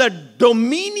from the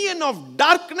dominion of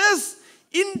darkness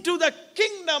into the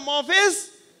kingdom of his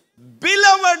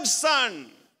beloved Son.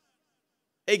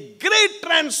 A great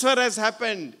transfer has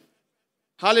happened.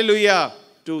 Hallelujah.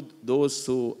 To those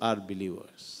who are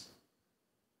believers.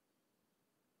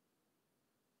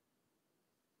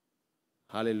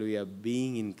 Hallelujah.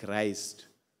 Being in Christ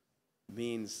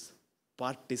means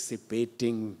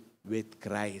participating with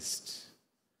Christ.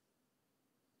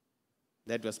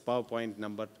 That was PowerPoint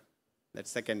that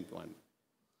second one.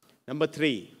 Number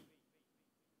 3.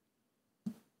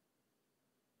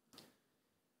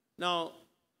 Now,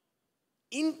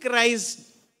 in Christ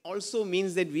also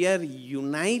means that we are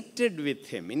united with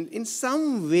him. In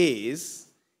some ways,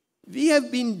 we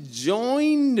have been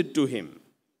joined to him.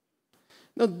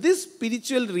 Now, this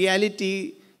spiritual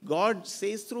reality, God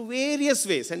says through various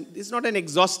ways, and this is not an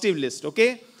exhaustive list,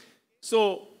 okay?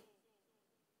 So,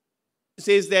 it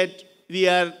says that we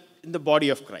are in the body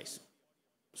of Christ.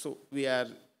 So, we are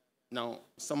now,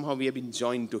 somehow we have been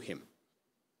joined to him.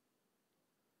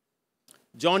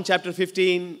 John chapter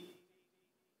 15,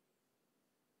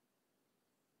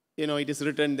 it is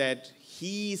written that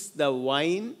he is the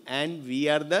vine and we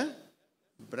are the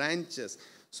branches.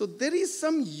 So there is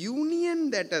some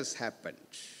union that has happened.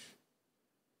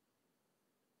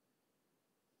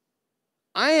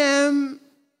 I am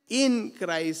in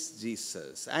Christ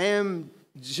Jesus. I am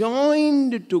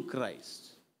joined to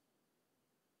Christ.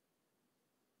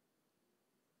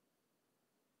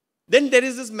 Then there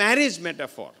is this marriage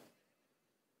metaphor.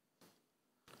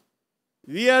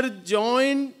 We are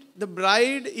joined, the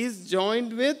bride is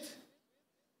joined with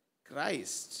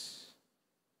Christ.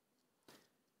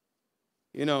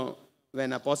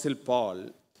 When Apostle Paul,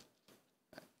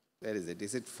 where is it?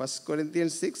 Is it 1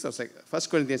 Corinthians 6 or 1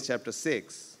 Corinthians chapter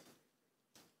 6?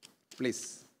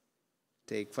 Please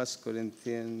take 1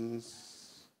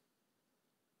 Corinthians.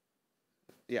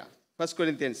 1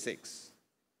 Corinthians 6.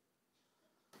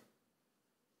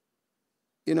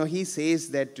 He says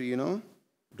that,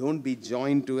 don't be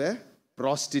joined to a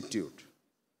prostitute.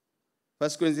 1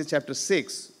 Corinthians chapter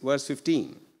 6, verse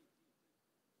 15.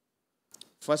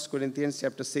 1 Corinthians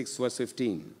chapter 6, verse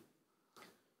 15.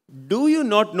 Do you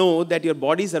not know that your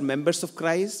bodies are members of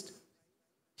Christ?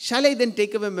 Shall I then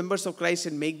take away members of Christ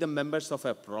and make them members of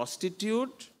a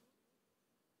prostitute?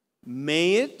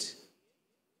 May it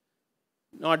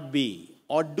not be.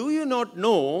 Or do you not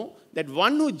know that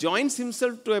one who joins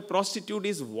himself to a prostitute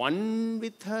is one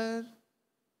with her?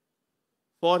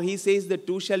 For he says the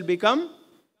two shall become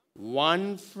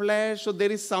one flesh. So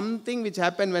there is something which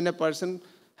happens when a person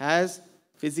has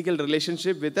physical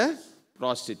relationship with a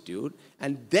prostitute.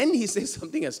 And then he says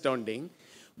something astounding.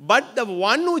 But the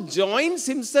one who joins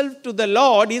himself to the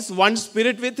Lord is one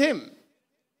spirit with him.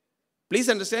 Please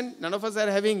understand, none of us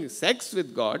are having sex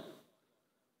with God.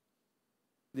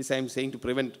 This I am saying to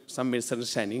prevent some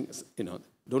misunderstanding.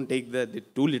 Don't take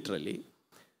that too literally.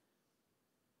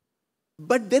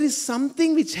 But there is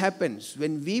something which happens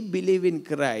when we believe in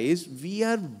Christ. We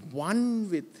are one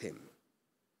with Him.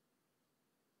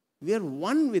 We are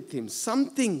one with Him.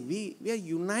 Something, we are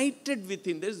united with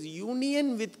Him. There is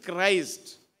union with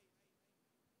Christ.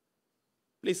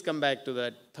 Please come back to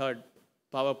that third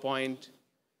PowerPoint.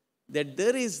 That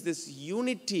there is this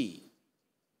unity.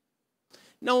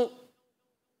 Now,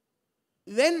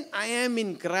 when I am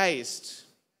in Christ,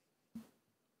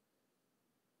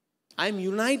 I am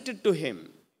united to Him.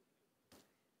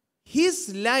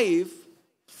 His life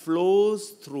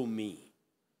flows through me.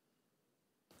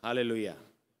 Hallelujah.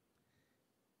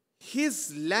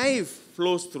 His life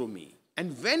flows through me.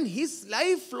 And when His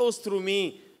life flows through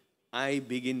me, I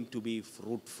begin to be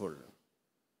fruitful.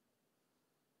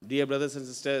 Dear brothers and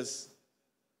sisters,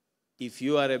 if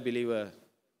you are a believer,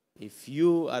 if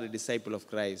you are a disciple of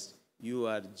Christ, you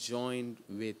are joined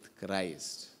with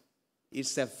Christ.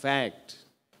 It's a fact.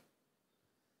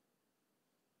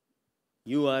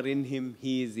 You are in Him,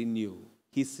 He is in you.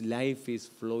 His life is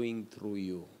flowing through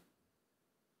you.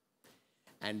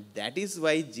 And that is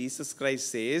why Jesus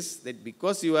Christ says that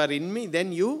because you are in me,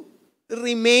 then you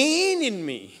remain in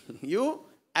me. You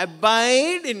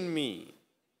abide in me.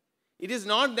 It is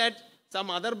not that some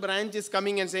other branch is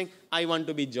coming and saying, I want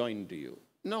to be joined to you.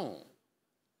 No.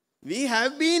 We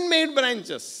have been made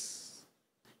branches.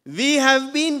 We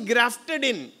have been grafted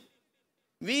in.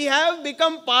 We have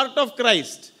become part of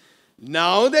Christ.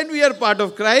 Now that we are part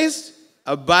of Christ,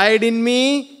 abide in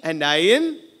me and I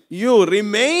in you.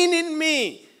 Remain in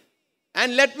me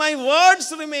and let my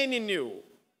words remain in you.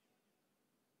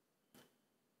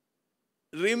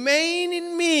 Remain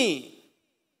in me.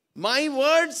 My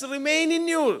words remain in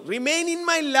you. Remain in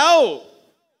my love.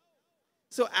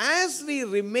 So as we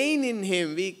remain in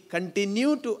Him, we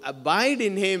continue to abide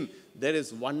in Him, there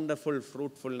is wonderful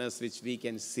fruitfulness which we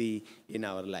can see in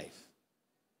our life.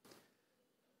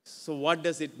 So what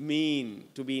does it mean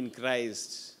to be in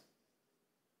Christ?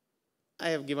 I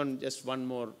have given just one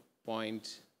more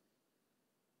point.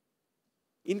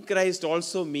 In Christ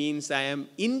also means I am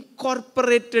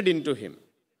incorporated into Him.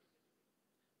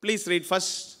 Please read 1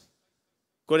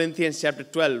 Corinthians chapter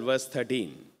 12, verse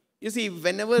 13. You see,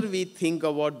 whenever we think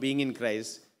about being in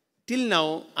Christ, till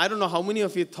now, I don't know how many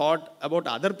of you thought about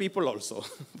other people also.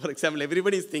 For example,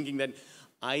 everybody is thinking that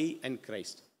I and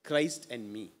Christ, Christ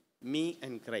and me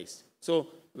and Christ. So,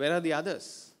 where are the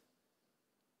others?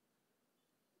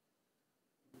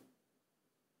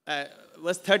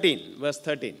 Verse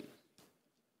 13.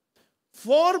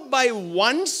 For by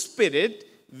one Spirit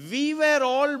we were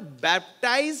all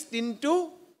baptized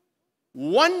into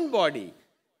one body.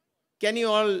 Can you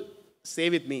all say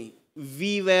with me?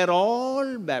 We were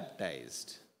all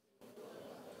baptized.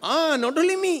 Not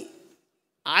only me.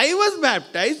 I was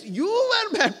baptized. You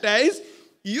were baptized.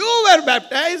 You were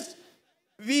baptized.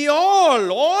 We all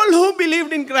who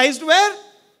believed in Christ were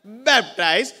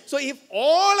baptized. So if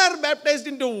all are baptized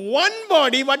into one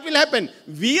body, what will happen?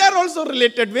 We are also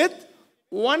related with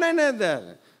one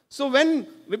another. So when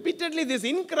repeatedly this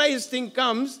in Christ thing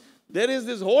comes, there is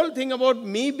this whole thing about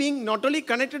me being not only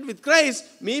connected with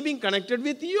Christ, me being connected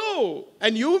with you,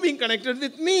 and you being connected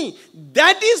with me.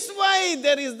 That is why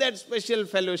there is that special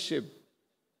fellowship.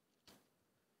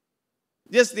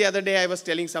 Just the other day I was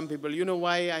telling some people, you know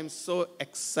why I'm so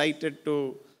excited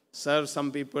to serve some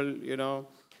people,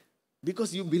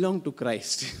 because you belong to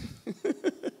Christ.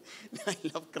 I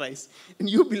love Christ, and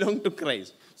you belong to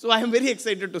Christ. So I am very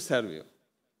excited to serve you.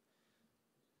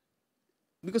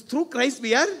 Because through Christ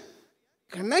we are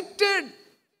connected.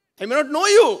 I may not know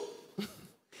you.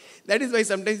 That is why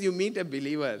sometimes you meet a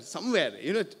believer somewhere,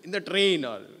 in the train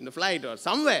or in the flight or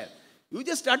somewhere. You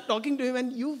just start talking to him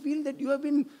and you feel that you have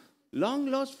been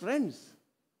long lost friends.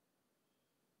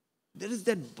 There is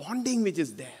that bonding which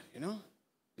is there,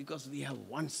 because we have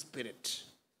one Spirit.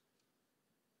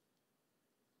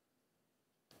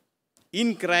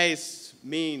 In Christ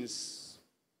means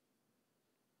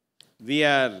we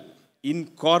are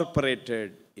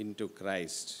incorporated into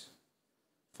Christ.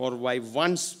 For by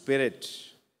one Spirit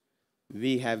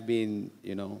we have been,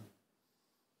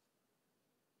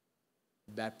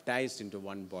 baptized into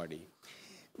one body.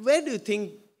 Where do you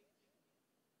think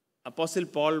Apostle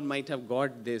Paul might have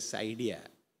got this idea,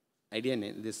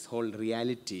 this whole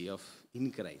reality of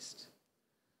in Christ?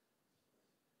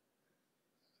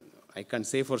 I can't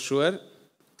say for sure,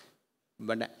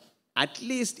 but at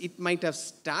least it might have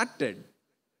started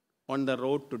on the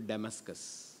road to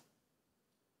Damascus.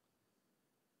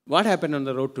 What happened on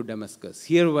the road to Damascus?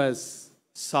 Here was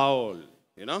Saul,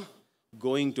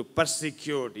 going to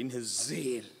persecute in his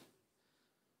zeal,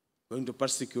 going to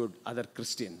persecute other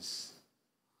Christians.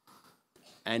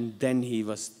 And then he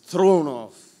was thrown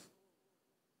off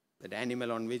that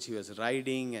animal on which he was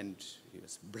riding, and he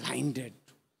was blinded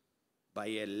by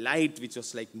a light which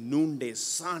was like noonday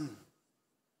sun.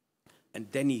 And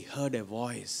then he heard a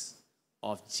voice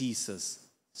of Jesus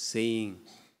saying,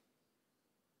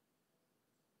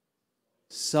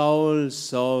 Saul,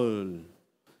 Saul,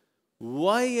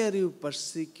 why are you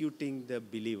persecuting the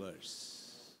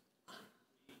believers?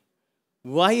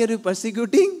 Why are you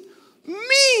persecuting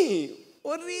me?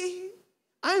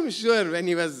 I'm sure when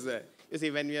he was,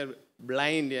 when we are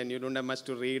blind and you don't have much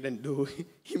to read and do,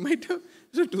 he might have,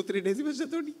 so 2-3 days he was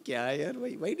just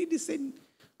thinking, why did he say,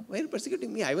 why are you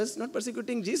persecuting me? I was not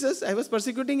persecuting Jesus, I was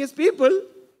persecuting his people.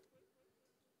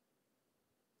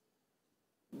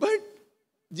 But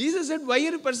Jesus said, why are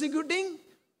you persecuting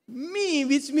me?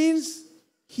 Which means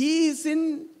he is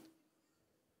in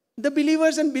the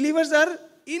believers and believers are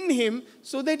in him,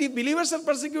 so that if believers are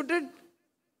persecuted,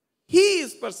 he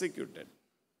is persecuted.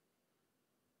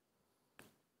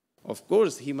 Of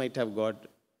course, he might have got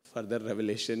further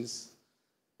revelations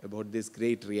about this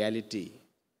great reality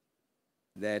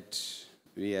that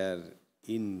we are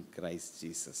in Christ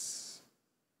Jesus.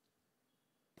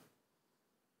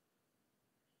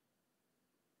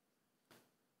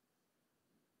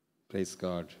 Praise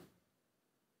God.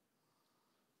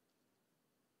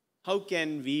 How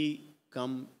can we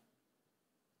come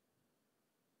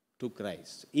to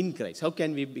Christ? In Christ. How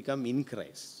can we become in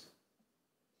Christ?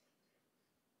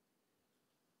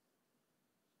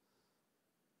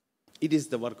 It is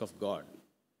the work of God.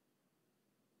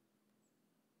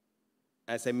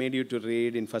 As I made you to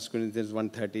read in 1 Corinthians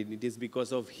 1:13, it is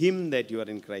because of him that you are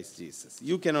in Christ Jesus.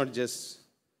 You cannot just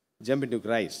jump into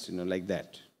Christ, like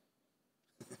that.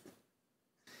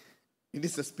 It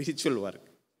is a spiritual work.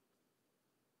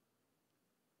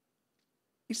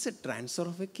 It's a transfer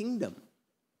of a kingdom.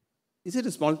 Is it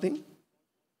a small thing?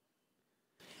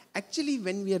 Actually,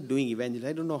 when we are doing evangelism,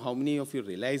 I don't know how many of you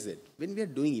realize it. When we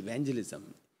are doing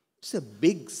evangelism, it's a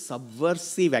big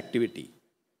subversive activity.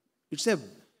 It's a,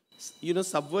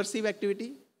 subversive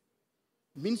activity.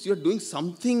 Means you're doing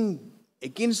something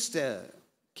against a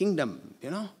kingdom,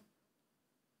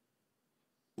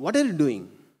 What are you doing?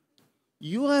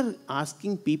 You are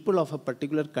asking people of a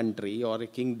particular country or a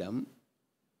kingdom,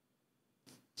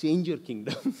 change your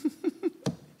kingdom.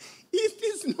 It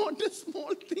is not a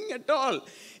small thing at all.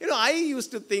 I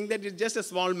used to think that it's just a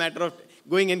small matter of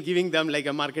going and giving them like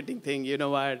a marketing thing. You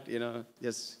know what?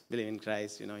 Just believe in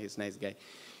Christ. He's a nice guy.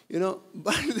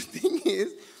 But the thing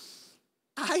is,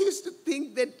 I used to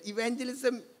think that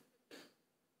evangelism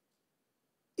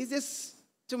is just,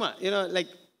 like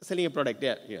selling a product.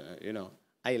 Yeah,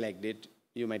 I liked it.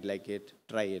 You might like it.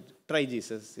 Try it. Try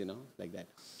Jesus, like that.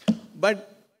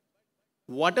 But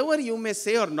whatever you may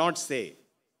say or not say,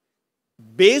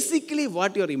 basically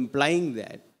what you're implying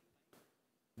that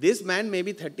this man may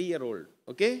be 30-year-old,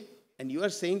 okay? And you are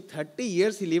saying 30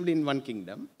 years he lived in one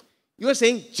kingdom. You are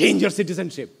saying, change your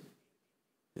citizenship.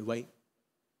 Why?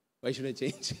 Why should I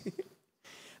change?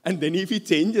 And then if he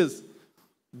changes,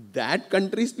 that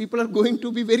country's people are going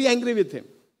to be very angry with him.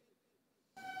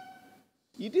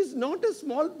 It is not a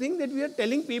small thing that we are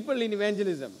telling people in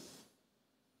evangelism.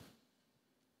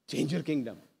 Change your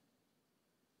kingdom.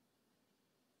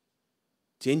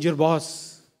 Change your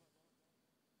boss.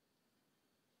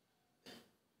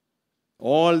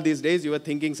 All these days you are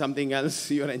thinking something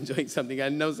else, you are enjoying something else,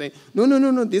 and now saying,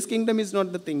 no, this kingdom is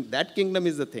not the thing, that kingdom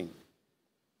is the thing.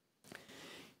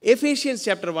 Ephesians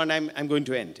chapter 1, I'm going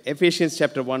to end. Ephesians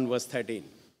chapter 1 verse 13.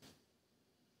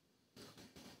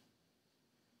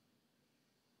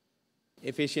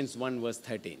 Ephesians 1 verse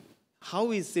 13.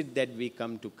 How is it that we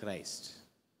come to Christ?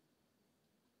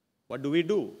 What do we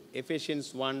do?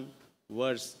 Ephesians 1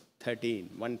 verse 13,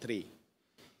 1-3.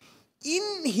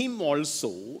 In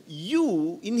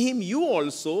him you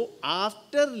also,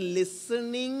 after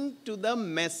listening to the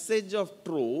message of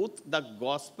truth, the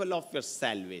gospel of your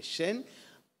salvation,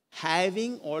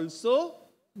 having also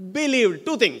believed.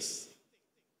 Two things.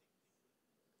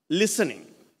 Listening.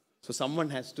 So someone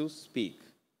has to speak.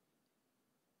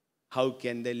 How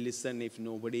can they listen if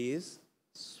nobody is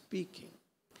speaking?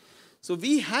 So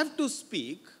we have to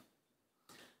speak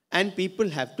and people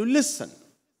have to listen.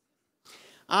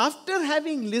 After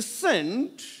having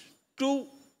listened to,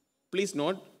 please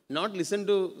note, not listen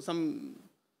to some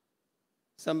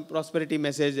prosperity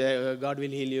message, God will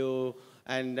heal you,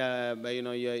 and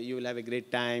you will have a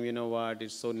great time. You know what?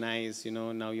 It's so nice.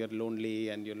 Now you're lonely,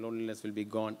 and your loneliness will be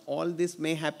gone. All this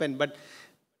may happen, but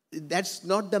that's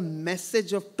not the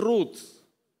message of truth.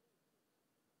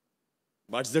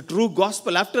 What's the true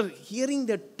gospel? After hearing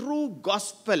the true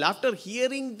gospel, after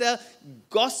hearing the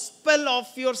gospel of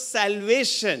your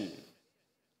salvation,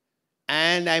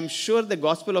 and I'm sure the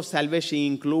gospel of salvation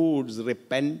includes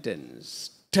repentance,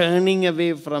 turning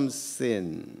away from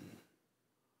sin.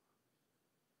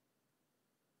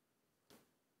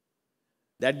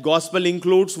 That gospel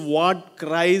includes what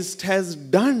Christ has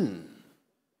done.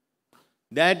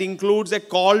 That includes a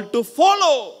call to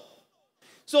follow.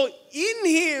 So in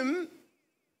Him,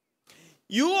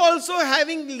 you also,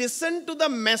 having listened to the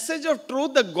message of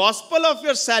truth, the gospel of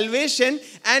your salvation,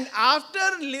 and after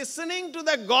listening to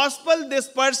the gospel, this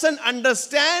person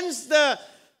understands the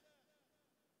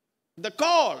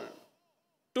call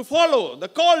to follow, the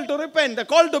call to repent, the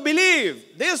call to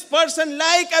believe. This person,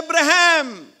 like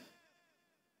Abraham,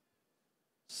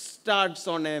 starts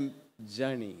on a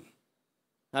journey.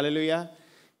 Hallelujah.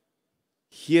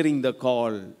 Hearing the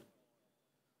call,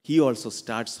 he also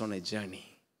starts on a journey.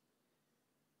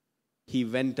 He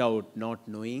went out not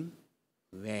knowing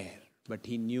where, but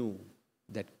he knew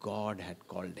that God had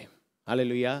called him.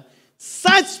 Hallelujah.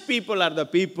 Such people are the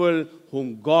people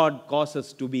whom God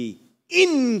causes to be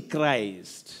in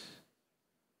Christ.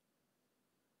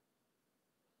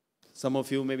 Some of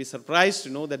you may be surprised to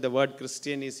know that the word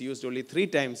Christian is used only 3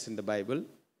 times in the Bible.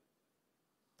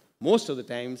 Most of the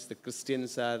times the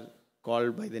Christians are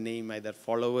called by the name either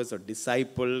followers or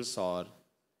disciples or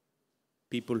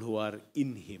people who are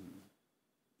in Him,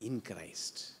 in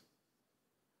Christ.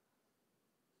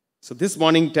 So this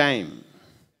morning time,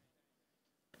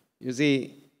 you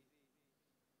see,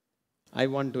 I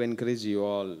want to encourage you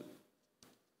all.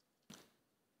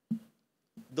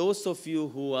 Those of you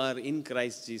who are in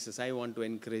Christ Jesus, I want to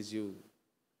encourage you.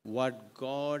 What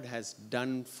God has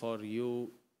done for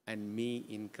you and me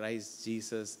in Christ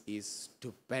Jesus is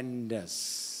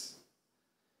stupendous,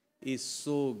 is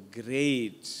so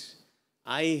great.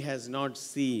 Eye has not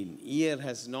seen, ear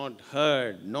has not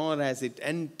heard, nor has it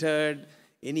entered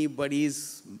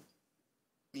anybody's,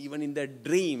 even in their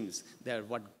dreams, that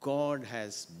what God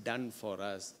has done for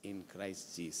us in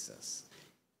Christ Jesus.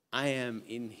 I am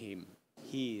in Him.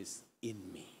 He is in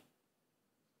me.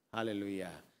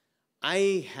 Hallelujah.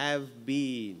 I have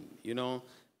been,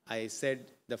 I said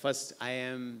the first, I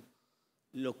am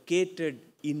located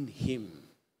in Him.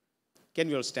 Can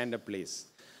we all stand up, please?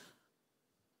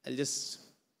 I'll just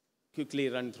quickly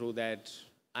run through that.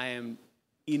 I am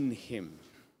in Him.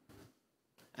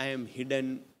 I am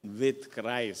hidden with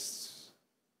Christ.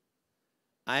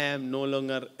 I am no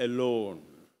longer alone.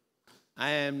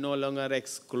 I am no longer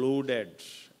excluded.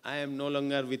 I am no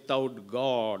longer without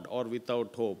God or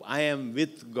without hope. I am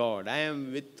with God. I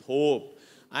am with hope.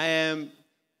 I am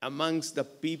amongst the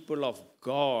people of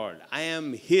God. I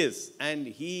am His and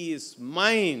He is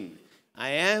mine. I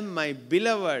am my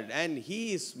beloved and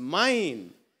He is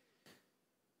mine.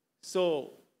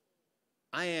 So,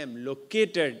 I am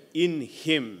located in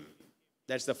Him.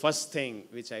 That's the first thing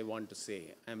which I want to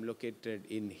say. I am located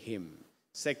in Him.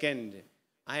 Second,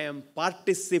 I am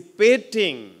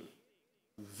participating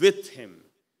with Him.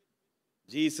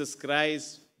 Jesus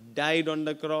Christ died on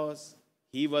the cross.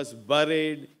 He was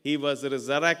buried. He was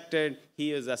resurrected.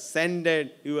 He was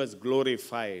ascended. He was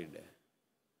glorified.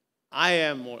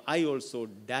 I also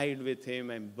died with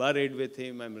Him. I'm buried with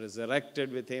Him. I'm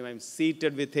resurrected with Him. I'm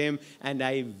seated with Him. And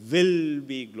I will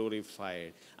be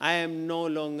glorified. I am no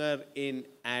longer in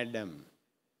Adam.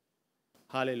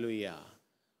 Hallelujah.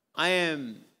 I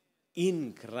am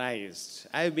in Christ.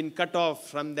 I have been cut off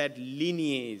from that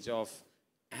lineage of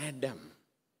Adam.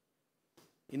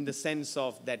 In the sense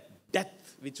of that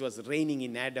death which was reigning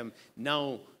in Adam.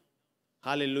 Now,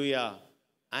 hallelujah,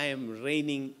 I am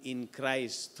reigning in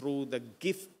Christ through the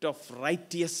gift of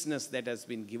righteousness that has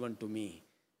been given to me.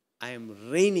 I am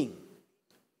reigning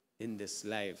in this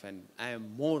life and I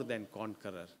am more than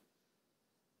conqueror.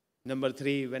 Number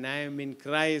 3, when I am in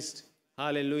Christ,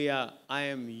 hallelujah, I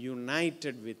am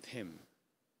united with Him.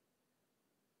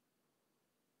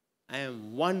 I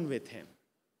am one with Him.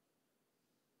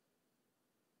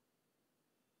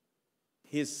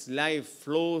 His life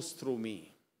flows through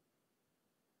me.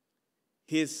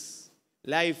 His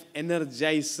life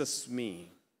energizes me.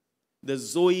 The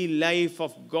Zoe life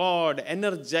of God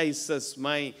energizes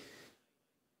my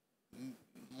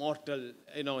mortal,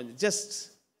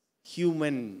 just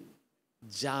human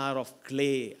jar of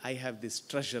clay. I have this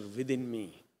treasure within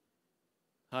me.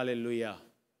 Hallelujah.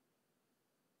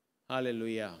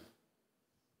 Hallelujah.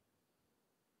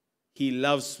 He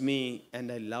loves me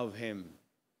and I love him.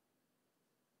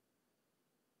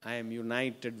 I am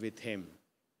united with him.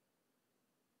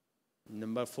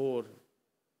 Number 4,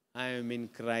 I am in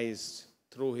Christ.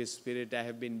 Through his Spirit, I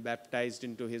have been baptized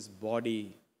into his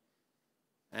body.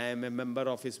 I am a member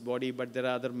of his body, but there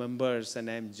are other members, and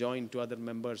I am joined to other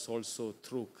members also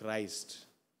through Christ.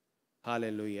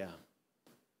 Hallelujah.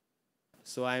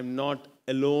 So I am not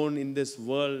alone in this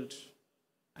world.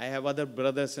 I have other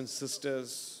brothers and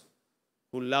sisters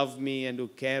who love me and who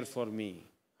care for me.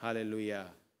 Hallelujah.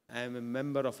 I am a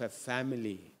member of a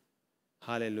family.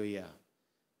 Hallelujah.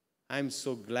 I am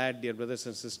so glad, dear brothers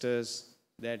and sisters,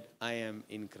 that I am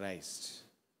in Christ.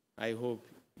 I hope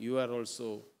you are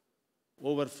also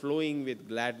overflowing with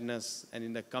gladness, and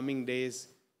in the coming days,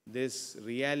 this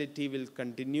reality will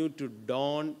continue to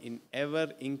dawn in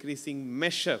ever increasing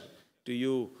measure to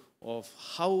you of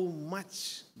how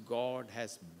much God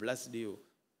has blessed you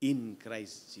in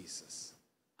Christ Jesus.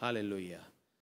 Hallelujah.